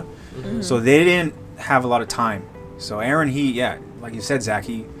Mikasa, Mhm. so they didn't have a lot of time. So Aaron, like you said, Zach,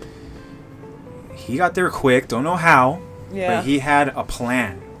 he got there quick. Don't know how, Yeah. but he had a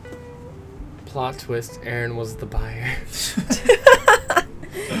plan. Plot twist: Aaron was the buyer.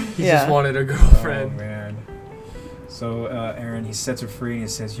 He Yeah. just wanted a girlfriend. Oh man. So Aaron, he sets her free and he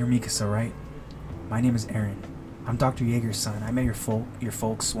says, "You're Mikasa, right? My name is Aaron. I'm Dr. Yeager's son. I met your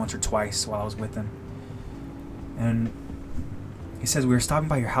folks once or twice while I was with them." And he says, "We were stopping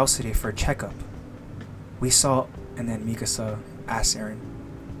by your house today for a checkup. We saw," and then Mikasa asks Aaron,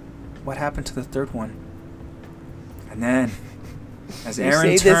 "What happened to the third one?" And then, as You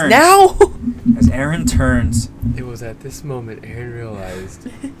Aaron say turns, this now? as Aaron turns, It was at this moment Aaron realized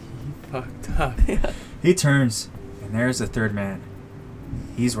he fucked up. he turns, and there's the third man.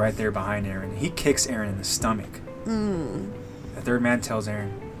 He's right there behind Aaron. He kicks Aaron in the stomach. The third man tells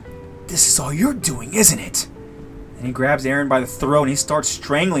Aaron, "This is all you're doing, isn't it?" And he grabs Aaron by the throat and he starts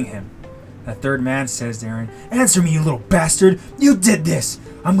strangling him. The third man says to Aaron, "Answer me, you little bastard! You did this!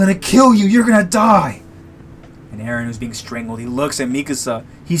 I'm gonna kill you! You're gonna die!" And Aaron, who's being strangled, he looks at Mikasa.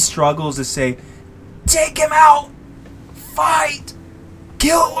 He struggles to say, "Take him out! Fight!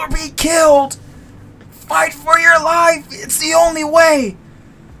 Kill or be killed! Fight for your life! It's the only way!"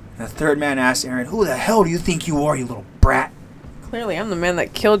 The third man asks Aaron, "Who the hell do you think you are, you little brat?" Clearly, I'm the man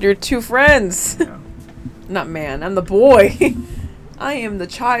that killed your two friends. Yeah. Not man, I'm the boy. I am the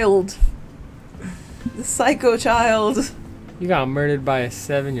child. The psycho child. You got murdered by a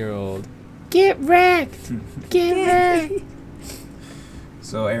 7-year-old. Get wrecked! Get wrecked!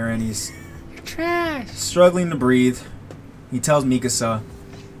 So Aaron, he's You're trash! struggling to breathe. He tells Mikasa,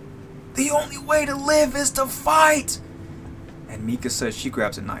 "The only way to live is to fight!" And Mikasa, she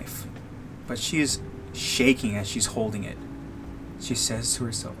grabs a knife. But she is shaking as she's holding it. She says to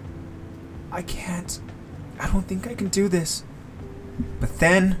herself, "I can't. I don't think I can do this." But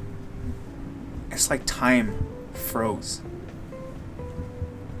then, it's like time froze.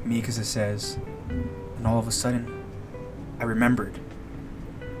 Mikasa says, and all of a sudden, I remembered.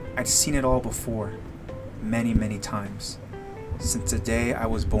 I'd seen it all before, many, many times, since the day I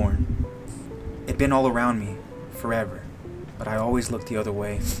was born. It'd been all around me, forever, but I always looked the other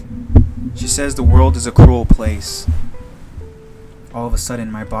way. She says the world is a cruel place. All of a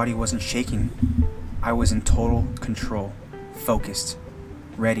sudden, my body wasn't shaking. I was in total control, focused,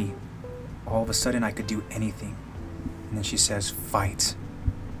 ready. All of a sudden, I could do anything. And then she says, "Fight.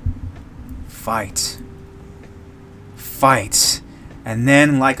 Fight. Fight." And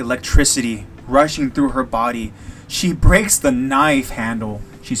then, like electricity rushing through her body, she breaks the knife handle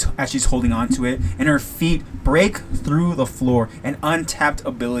as she's holding onto it, and her feet break through the floor. An untapped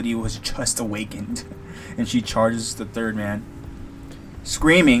ability was just awakened. And she charges the third man,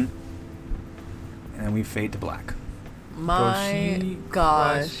 screaming, and then we fade to black. My She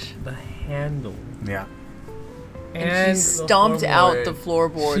gosh. crushed the handle. Yeah. And she the stomped out floorboard. the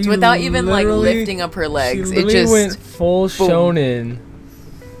floorboards She without even like literally- lifting up her legs. She It literally just went full boom. shonen.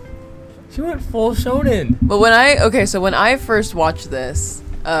 She went full shonen. But when I first watched this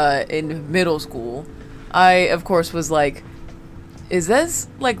in middle school, I of course was like, is this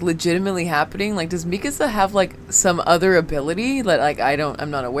like legitimately happening? Like, does Mikasa have like some other ability that like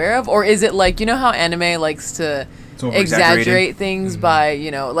I'm not aware of, or is it like, you know how anime likes to It's over-exaggerated. exaggerate things by,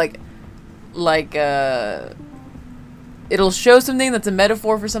 you know, like it'll show something that's a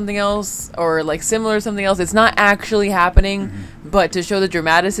metaphor for something else, or like similar to something else. It's not actually happening, but to show the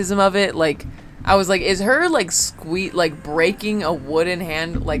dramaticism of it, like I was like, is her like breaking a wooden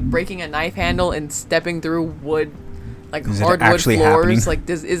hand, like breaking a knife handle and stepping through wood, like Is it hardwood actually floors? happening? Like,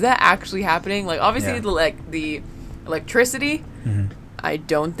 is that actually happening? Like, obviously, Yeah. the electricity, Mhm. I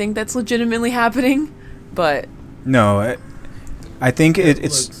don't think that's legitimately happening, but No, I think it's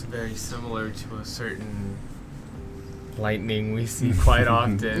looks very similar to a certain lightning we see quite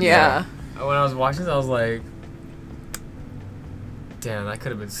often. yeah. When I was watching this, I was like, damn, that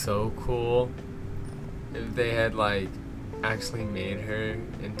could have been so cool if they had like actually made her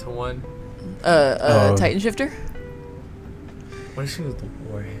into one. Oh. Titan shifter. What if she was the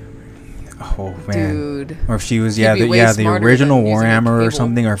Warhammer? Oh man. Dude. Or if she was She'd be way the smarter original than using a Warhammer or cable.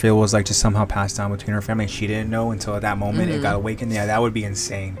 something, or if it was like just somehow passed down between her family, she didn't know until at that moment it Mhm. got awakened. Yeah, that would be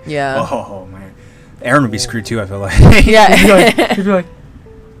insane. Yeah. Oh man, Aaron would be screwed too. I feel like. Yeah. He'd be like,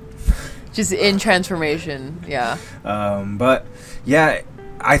 Just in transformation. Yeah. But yeah,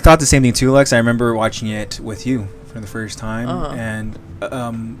 I thought the same thing too, Lex. I remember watching it with you for the first time, Uh-huh. and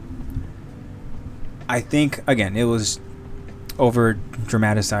I think again it was over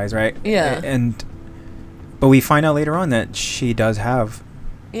dramatized, right? Yeah. But we find out later on that she does have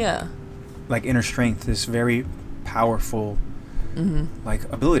Yeah. like inner strength, this very powerful Mm-hmm. like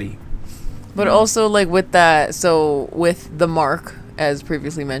ability. But also, like, with that, so with the mark, as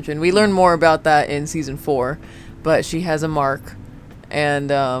previously mentioned, we learn more about that in season 4, but she has a mark,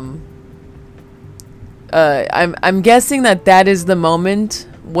 and I'm guessing that is the moment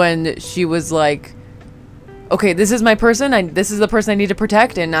when she was like, okay, this is my person, this is the person I need to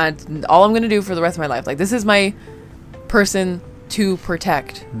protect, and not all I'm gonna do for the rest of my life. Like, this is my person to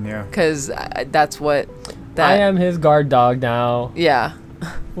protect, Yeah. because that's what that. I am his guard dog now. Yeah.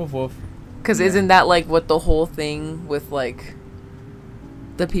 Woof woof. Because Yeah. isn't that like what the whole thing with like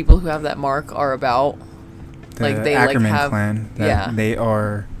the people who have that mark are about? The Like, they, like, Ackerman have- clan. That yeah. They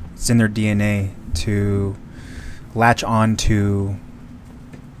are. It's in their DNA to latch on to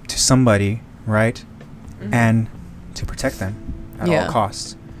somebody, right? Mhm. And to protect them at Yeah. all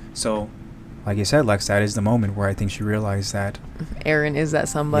costs. So, like you said, Lex, that is the moment where I think she realized that. Aaron is that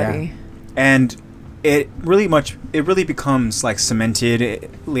somebody. And it really becomes like cemented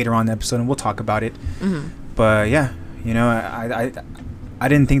later on in the episode, and we'll talk about it. Hmm. But yeah, you know, I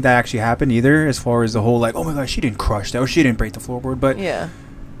didn't think that actually happened either, as far as the whole like, oh my gosh, she didn't crush that, or she didn't break the floorboard. But Yeah.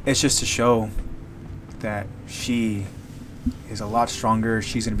 it's just to show that she is a lot stronger.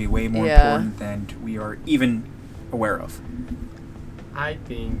 She's going to be way more Yeah. important than we are even aware of. I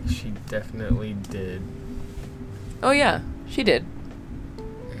think she definitely did. Oh yeah, she did.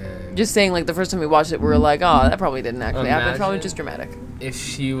 And Just saying, like the first time we watched it, we were like, oh, that probably didn't actually happen. Probably Imagine- just dramatic. if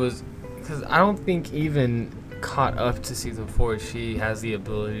she was, because I don't think even caught up to season 4, she has the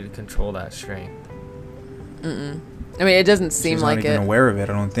ability to control that strength. Mm-mm. I mean, it doesn't seem She's like not even it. aware of it,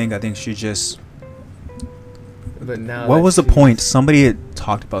 I don't think. I think she just... But now what that was the she's- point? Somebody had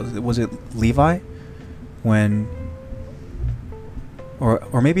talked about it. Was it Levi? When...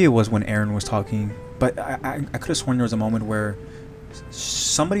 Or maybe it was when Aaron was talking. But I could have sworn there was a moment where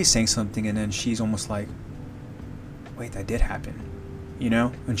somebody's saying something and then she's almost like, wait, that did happen. You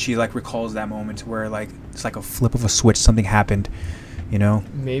know? And she like recalls that moment where like it's like a flip of a switch, something happened, you know?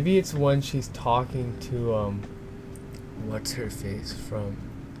 Maybe it's when she's talking to what's her face from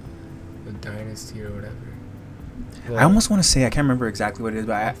the Dynasty or whatever. I almost want to say, I can't remember exactly what it is,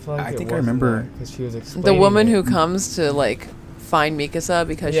 but feel like I it think I wasn't remember. that, 'cause she was The explaining woman it. who comes to like find Mikasa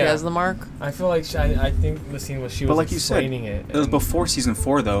because she Yeah. has the mark. I feel like I think the scene was she But was like you said, explaining it. It was and- before season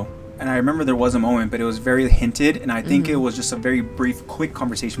 4 though, and I remember there was a moment, but it was very hinted, and I think Mhm. it was just a very brief, quick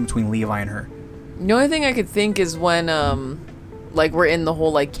conversation between Levi and her. The only thing I could think is when like we're in the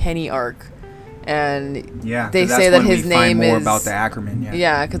whole like Kenny arc, and Yeah, They 'cause that's say that when his we find name more is- about the Ackerman. Yeah,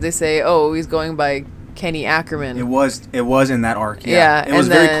 yeah, because they say, oh, he's going by Kenny Ackerman. It was in that arc. Yeah, it was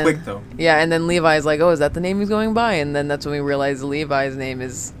and very then- quick though. Yeah, and then Levi's like, oh, is that the name he's going by? And then that's when we realize Levi's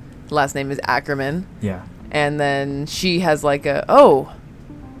last name is Ackerman. Yeah, And then she has like oh,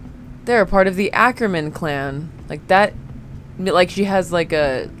 they're a part of the Ackerman clan. Like that, like she has like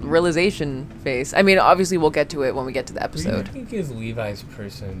a realization face. I mean, obviously we'll get to it when we get to the Who do you episode. think is Levi's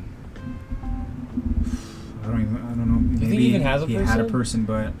person? I don't know. you think he even has a he had a person? person,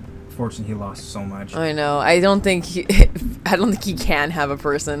 but fortunately he lost so much. I know. I don't think he can have a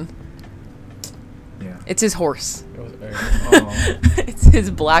person. Yeah. It's his horse. It was Irvin. Oh. It's his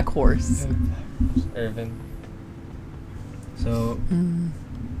black horse. Irvin. So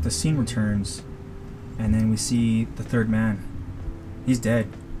the scene returns, and then we see the third man. He's dead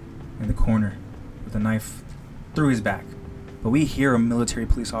in the corner with a knife through his back. But we hear a military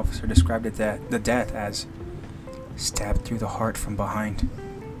police officer describe the death as stabbed through the heart from behind.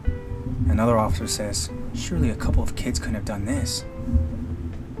 Another officer says, surely a couple of kids couldn't have done this.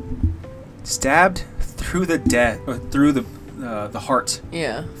 Stabbed through through the heart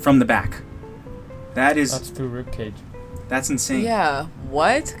Yeah. from the back. That's through ribcage. That's insane. Yeah.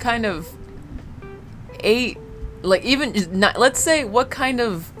 What kind of let's say what kind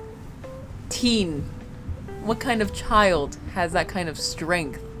of teen, what kind of child has that kind of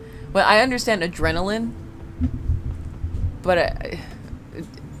strength? Well, I understand adrenaline, but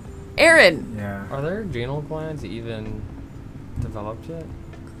Aaron. Yeah. Are there adrenal glands even developed yet?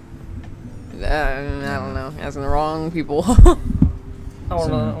 I don't know. Asking the wrong people. I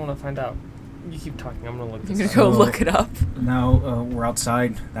wanna find out. You keep talking. I'm gonna look You're this gonna up. go look it up. Now we're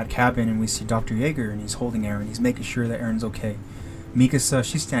outside that cabin and we see Dr. Yeager and he's holding Aaron. He's making sure that Aaron's okay. Mikasa,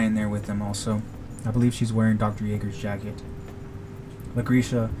 she's standing there with him also. I believe she's wearing Dr. Yeager's jacket.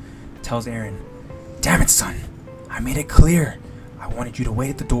 Lucretia tells Aaron, "Damn it, son. I made it clear. I wanted you to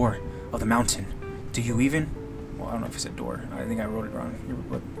wait at the door of the mountain. Do you even..." Well, I don't know if it said door. I think I wrote it wrong.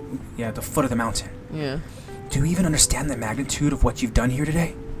 Yeah, at the foot of the mountain. Yeah. "Do you even understand the magnitude of what you've done here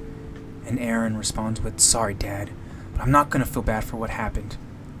today?" And Aaron responds with, "Sorry, Dad, but I'm not gonna feel bad for what happened.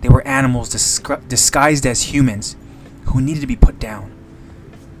 They were animals disguised as humans who needed to be put down."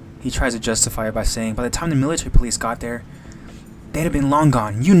 He tries to justify it by saying, "By the time the military police got there, they'd have been long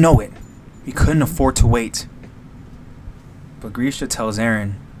gone. You know it. We couldn't afford to wait." But Grisha tells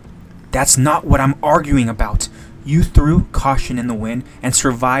Aaron, "That's not what I'm arguing about. You threw caution in the wind and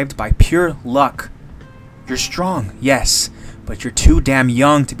survived by pure luck. You're strong, yes, but you're too damn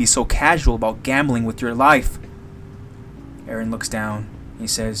young to be so casual about gambling with your life." Aaron looks down. He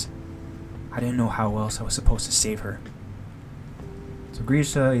says, "I didn't know how else I was supposed to save her." So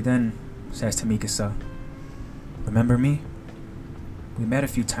Grisha, he then says to Mikasa, "Remember me? We met a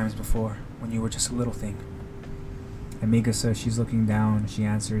few times before when you were just a little thing." And Mikasa, she's looking down. She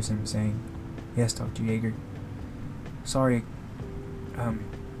answers him saying, "Yes, Dr. Yeager. Sorry,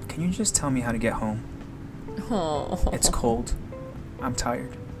 can you just tell me how to get home? Oh. It's cold. I'm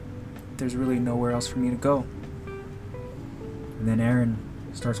tired. There's really nowhere else for me to go." And then Aaron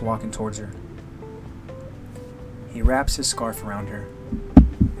starts walking towards her. He wraps his scarf around her,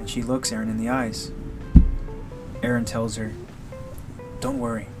 and she looks Aaron in the eyes. Aaron tells her, "Don't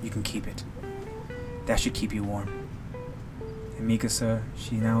worry, you can keep it. That should keep you warm." And Mikasa,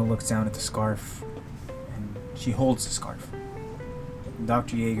 she now looks down at the scarf, and she holds the scarf. And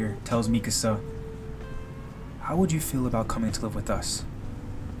Dr. Yeager tells Mikasa, "How would you feel about coming to live with us?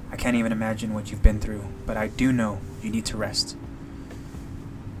 I can't even imagine what you've been through, but I do know you need to rest."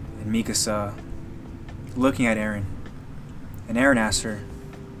 And Mikasa, looking at Aaron, and Aaron asks her,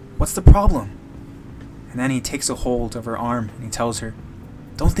 "What's the problem?" And then he takes a hold of her arm and he tells her,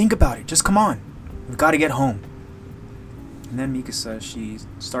 "Don't think about it, just come on. We've got to get home." And then Mikasa, she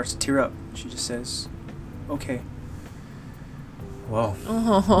starts to tear up. She just says, "Okay." Whoa.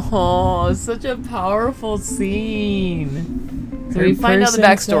 Oh, such a powerful scene. So Her we find out the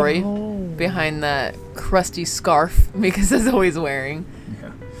person's at backstory home. behind that crusty scarf Mikasa's always wearing.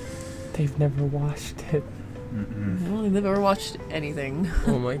 Yeah. They've never washed it. I Mm-mm. don't think they've ever watched anything.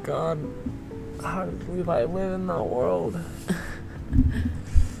 Oh my god. How does Levi live in that world?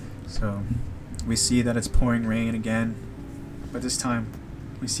 So, we see that it's pouring rain again, but this time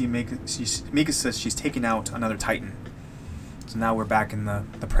we see Mika says she's taken out another Titan. So now we're back in the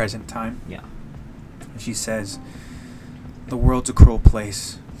present time. Yeah. And she says, "The world's a cruel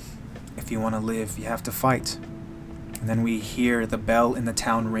place. If you want to live, you have to fight." And then we hear the bell in the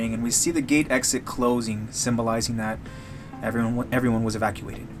town ring, and we see the gate exit closing, symbolizing that everyone was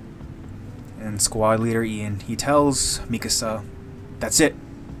evacuated. And squad leader Ian, he tells Mikasa, "That's it.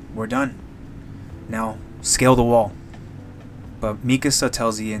 We're done. Now, scale the wall." But Mikasa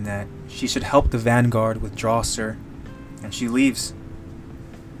tells Ian that she should help the vanguard withdraw, sir. And she leaves.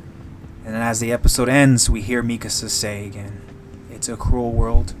 And then as the episode ends, we hear Mikasa say again, "It's a cruel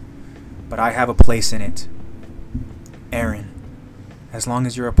world, but I have a place in it. Aaron, as long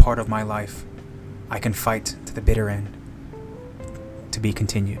as you're a part of my life, I can fight to the bitter end." To be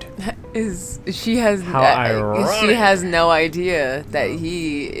continued. She has How ironic. she has no idea that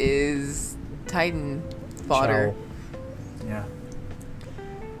he is Titan fodder. Yeah.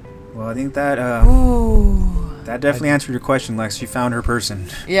 Well, I think that Ooh. that definitely answered your question, Lex. She found her person.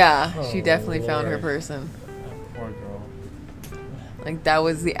 Yeah, she Oh, definitely found her Lord. person. That poor girl. Like that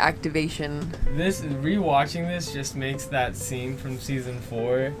was the activation. This rewatching this just makes that scene from season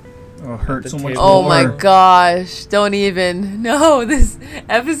 4. Oh, hurt The so much table. Oh my more. gosh! Don't even. No, this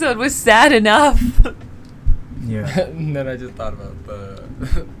episode was sad enough. Yeah. And then I just thought about the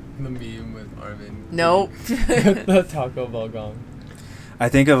the meme with Armin. Nope. The Taco Bell gong. I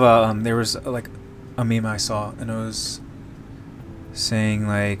think of there was like a meme I saw, and it was saying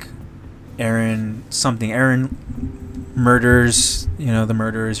like Aaron murders, the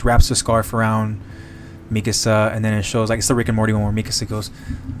murderers, wraps a scarf around Mikasa, and then it shows like it's the Rick and Morty one where Mikasa goes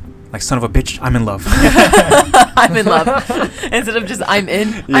like, "Son of a bitch, I'm in love." I'm in love. Instead of just I'm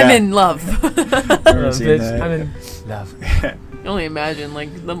in love. Remember seeing Bitch, that? I'm in love. You only imagine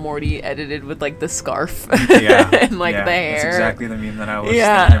like the Morty edited with like the scarf Yeah. and like Yeah, the hair. That's exactly the meme that I was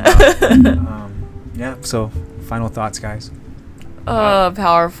Yeah. thinking about. Yeah. So, final thoughts, guys. Oh,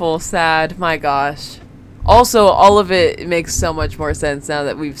 powerful, sad. My gosh. Also, all of it makes so much more sense now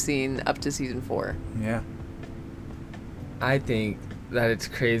that we've seen up to season 4. Yeah. I think that it's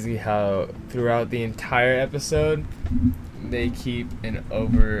crazy how throughout the entire episode they keep an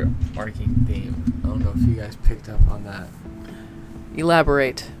overarching theme. I don't know if you guys picked up on that.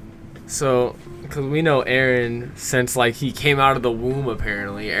 Elaborate. So, because we know Eren, since like he came out of the womb,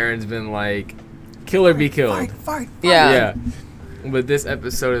 apparently Eren's been like, kill or be killed. Fight. Yeah. But this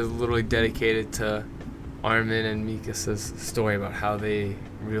episode is literally dedicated to Armin and Mikasa's story about how they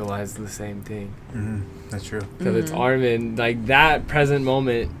realized the same thing. Mm-hmm. That's true. Because it's Armin, like that present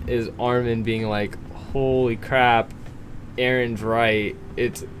moment is Armin being like, holy crap, Eren's right.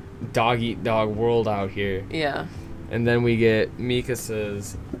 It's dog eat dog world out here. Yeah. And then we get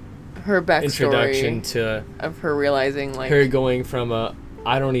Mikasa's Her backstory introduction to of her realizing, like, her going from a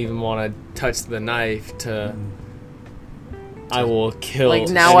I don't even want to touch the knife to I will kill. Like,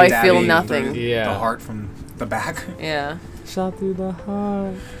 now I feel Stabbing nothing. Yeah. The heart from the back. yeah. Shot through the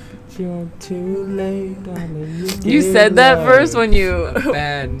heart. You're too late, darling. You said that first when you...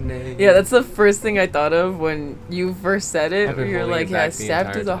 Bad name. Yeah, that's the first thing I thought of when you first said it. I've been You're holding like, it yeah, back the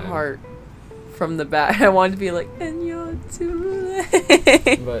stabbed through the entire time. heart from the back. I wanted to be like, and you're too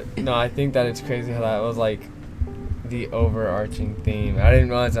late. But no, I think that it's crazy how that was like the overarching theme. I didn't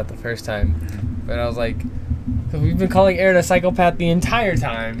realize that the first time, but I was like, because we've been calling Eren a psychopath the entire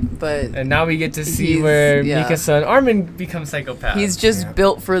time, But and now we get to see He's- where yeah. Mikasa and Armin become psychopaths. he's just Yeah.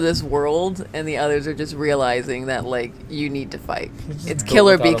 built for this world, and the others are just realizing that, like, you need to fight. He's just It's built kill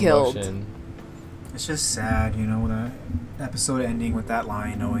or be without killed. emotion. It's just sad, the episode ending with that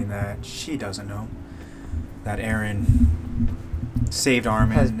line, knowing that she doesn't know that Eren saved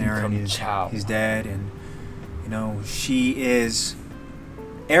Armin, Has and Eren become is Chow. he's dead, and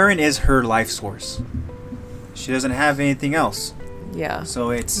Eren is her life source. She doesn't have anything else, Yeah. so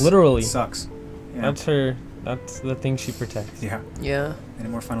it's Literally. it sucks. Yeah. That's her. That's the thing she protects. Yeah. Yeah. Any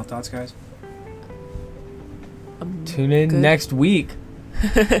more final thoughts, guys? Tune in Good. next week.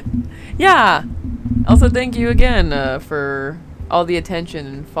 Yeah. Also, thank you again for all the attention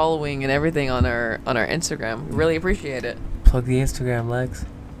and following and everything on our Instagram. We really appreciate it. Plug the Instagram, Lex.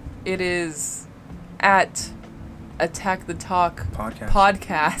 It is at Attack the Talk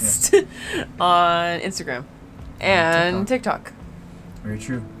Podcast. on Instagram and TikTok. Very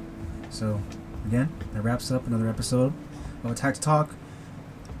true. So, again, that wraps up another episode of Attack to Talk.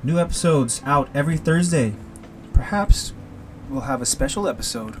 New episodes out every Thursday. Perhaps we'll have a special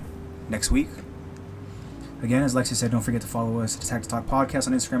episode next week. Again, as Lexi said, don't forget to follow us at Attack to Talk Podcast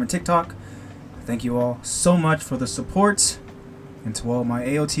on Instagram and TikTok. Thank you all so much for the support. And to all my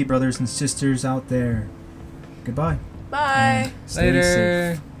AOT brothers and sisters out there, goodbye. Bye. And stay safe.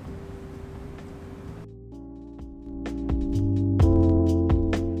 Later.